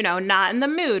been, not in the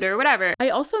mood or whatever. I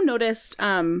also noticed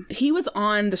he was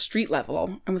on the street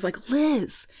level and was like,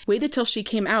 Liz, waited till she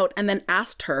came out and then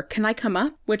asked her, can I come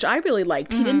up? Which I really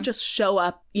liked. He didn't just show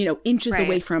up, inches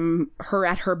away from her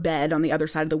at her bed on the other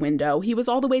side of the window. He was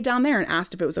all the way down there and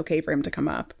asked if it was okay for him to come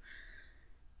up.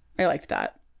 I liked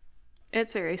that.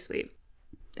 It's very sweet.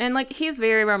 And, like, he's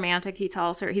very romantic. He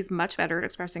tells her he's much better at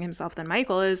expressing himself than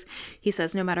Michael is. He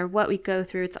says, no matter what we go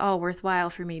through, it's all worthwhile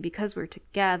for me because we're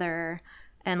together.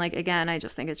 And, like, again, I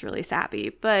just think it's really sappy.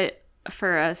 But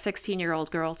for a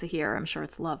 16-year-old girl to hear, I'm sure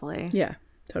it's lovely. Yeah,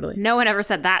 totally. No one ever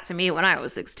said that to me when I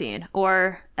was 16.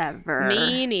 Or ever.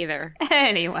 Me neither.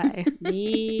 Anyway.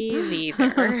 Me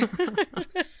neither.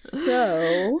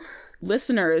 So,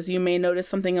 listeners, you may notice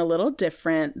something a little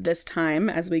different this time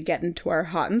as we get into our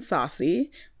hot and saucy,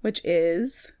 which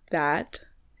is that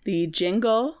the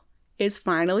jingle is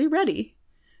finally ready.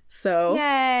 So,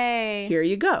 yay! Here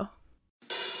you go.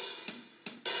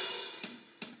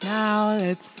 Now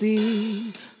let's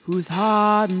see who's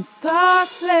hot and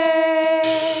saucy.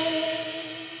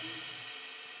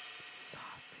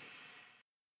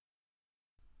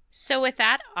 So with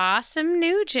that awesome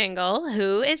new jingle,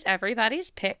 who is everybody's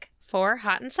pick for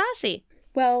Hot and Saucy?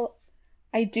 Well,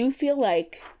 I do feel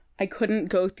like I couldn't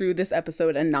go through this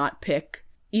episode and not pick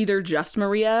either just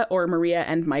Maria or Maria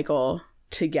and Michael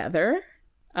together,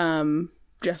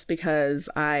 just because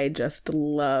I just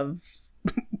love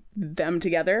them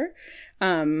together.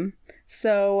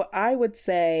 So I would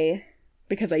say,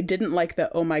 because I didn't like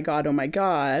the oh my god,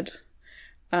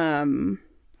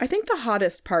 I think the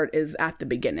hottest part is at the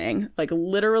beginning, like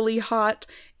literally hot,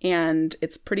 and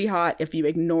it's pretty hot if you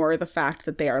ignore the fact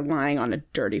that they are lying on a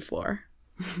dirty floor.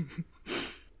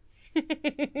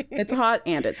 It's hot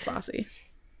and it's saucy.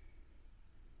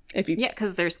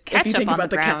 Because there's ketchup if you think on about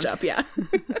the ground. Ketchup, yeah.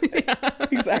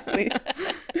 Exactly.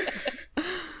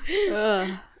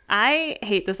 I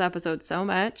hate this episode so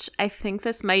much. I think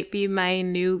this might be my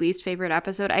new least favorite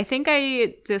episode. I think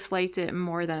I disliked it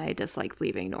more than I disliked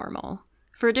Leaving Normal.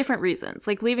 For different reasons.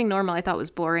 Like, Leaving Normal I thought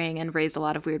was boring and raised a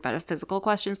lot of weird metaphysical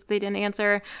questions that they didn't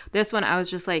answer. This one I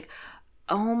was just like,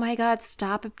 oh my god,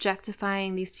 stop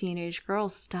objectifying these teenage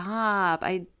girls. Stop.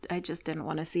 I just didn't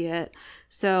want to see it.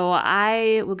 So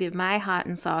I will give my hot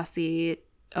and saucy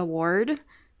award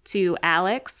to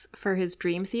Alex for his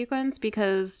dream sequence,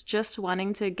 because just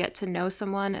wanting to get to know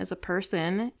someone as a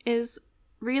person is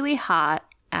really hot.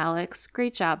 Alex,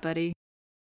 great job, buddy.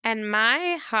 And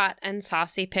my hot and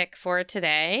saucy pick for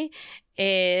today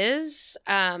is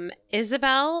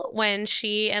Isabel when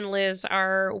she and Liz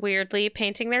are weirdly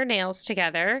painting their nails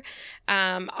together.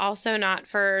 Also not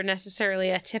for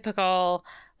necessarily a typical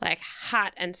like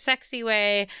hot and sexy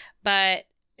way, but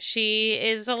she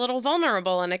is a little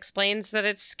vulnerable and explains that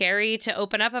it's scary to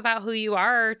open up about who you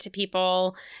are to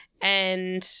people,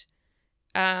 and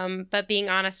but being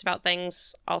honest about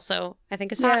things also I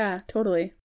think is hot. Yeah,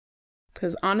 totally.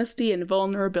 Because honesty and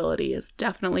vulnerability is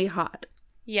definitely hot.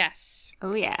 Yes.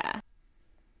 Oh, yeah.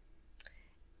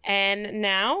 And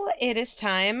now it is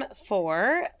time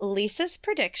for Lisa's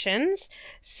predictions.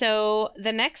 So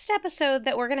the next episode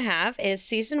that we're going to have is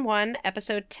season 1,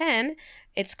 episode 10.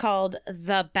 It's called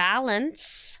The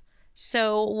Balance.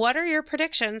 So what are your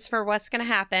predictions for what's going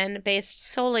to happen based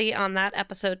solely on that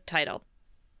episode title?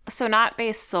 So not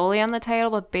based solely on the title,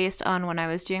 but based on when I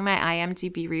was doing my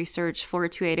IMDb research for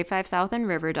 285 South and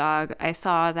Riverdog, I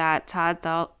saw that Todd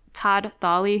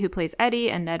Thawley, who plays Eddie,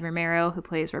 and Ned Romero, who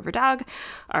plays Riverdog,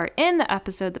 are in the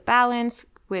episode The Balance,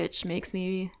 which makes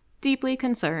me deeply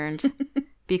concerned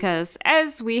because,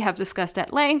 as we have discussed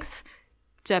at length,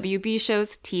 WB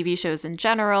shows, TV shows in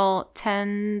general,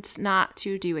 tend not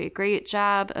to do a great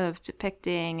job of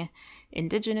depicting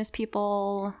Indigenous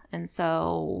people, and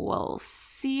so we'll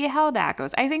see how that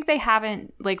goes. I think they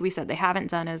haven't, like we said, they haven't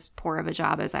done as poor of a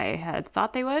job as I had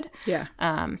thought they would. Yeah.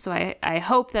 So I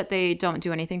hope that they don't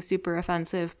do anything super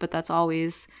offensive, but that's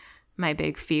always my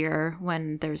big fear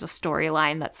when there's a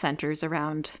storyline that centers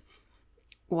around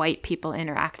white people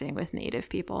interacting with Native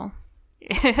people.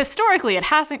 Historically, it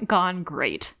hasn't gone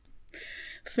great.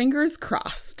 Fingers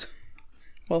crossed.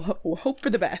 We'll hope for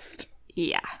the best.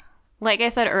 Yeah. Like I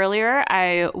said earlier,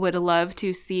 I would love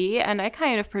to see, and I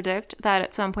kind of predict that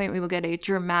at some point we will get a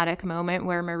dramatic moment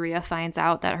where Maria finds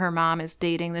out that her mom is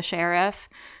dating the sheriff.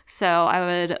 So I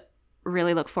would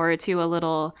really look forward to a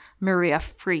little Maria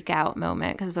freak out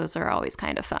moment, because those are always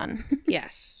kind of fun.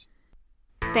 Yes.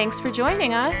 Thanks for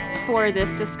joining us for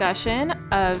this discussion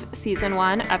of Season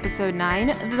 1, Episode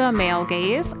 9, The Male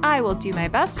Gaze. I will do my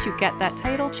best to get that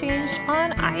title changed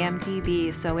on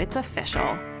IMDb so it's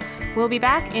official. We'll be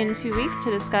back in 2 weeks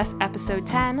to discuss Episode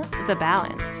 10, The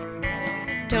Balance.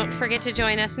 Don't forget to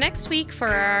join us next week for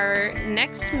our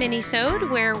next mini-sode,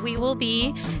 where we will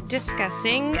be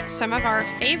discussing some of our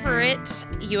favorite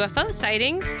UFO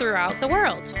sightings throughout the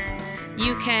world.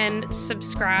 You can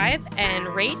subscribe and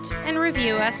rate and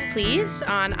review us, please,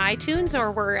 on iTunes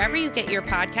or wherever you get your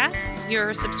podcasts.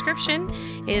 Your subscription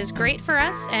is great for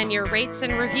us, and your rates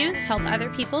and reviews help other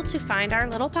people to find our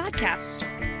little podcast.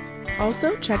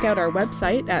 Also, check out our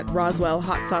website at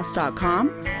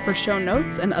roswellhotsauce.com for show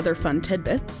notes and other fun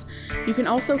tidbits. You can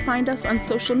also find us on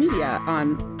social media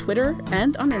on Twitter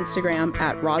and on Instagram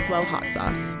at Roswell Hot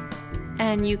Sauce.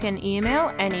 And you can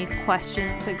email any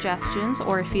questions, suggestions,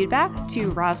 or feedback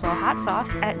to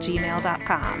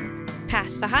roswellhotsauce@gmail.com.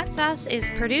 Pass the Hot Sauce is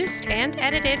produced and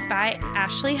edited by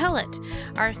Ashley Hullett.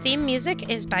 Our theme music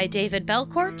is by David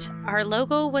Belcourt. Our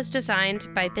logo was designed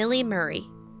by Billy Murray.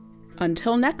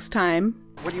 Until next time.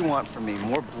 What do you want from me?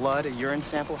 More blood, a urine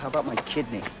sample? How about my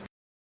kidney?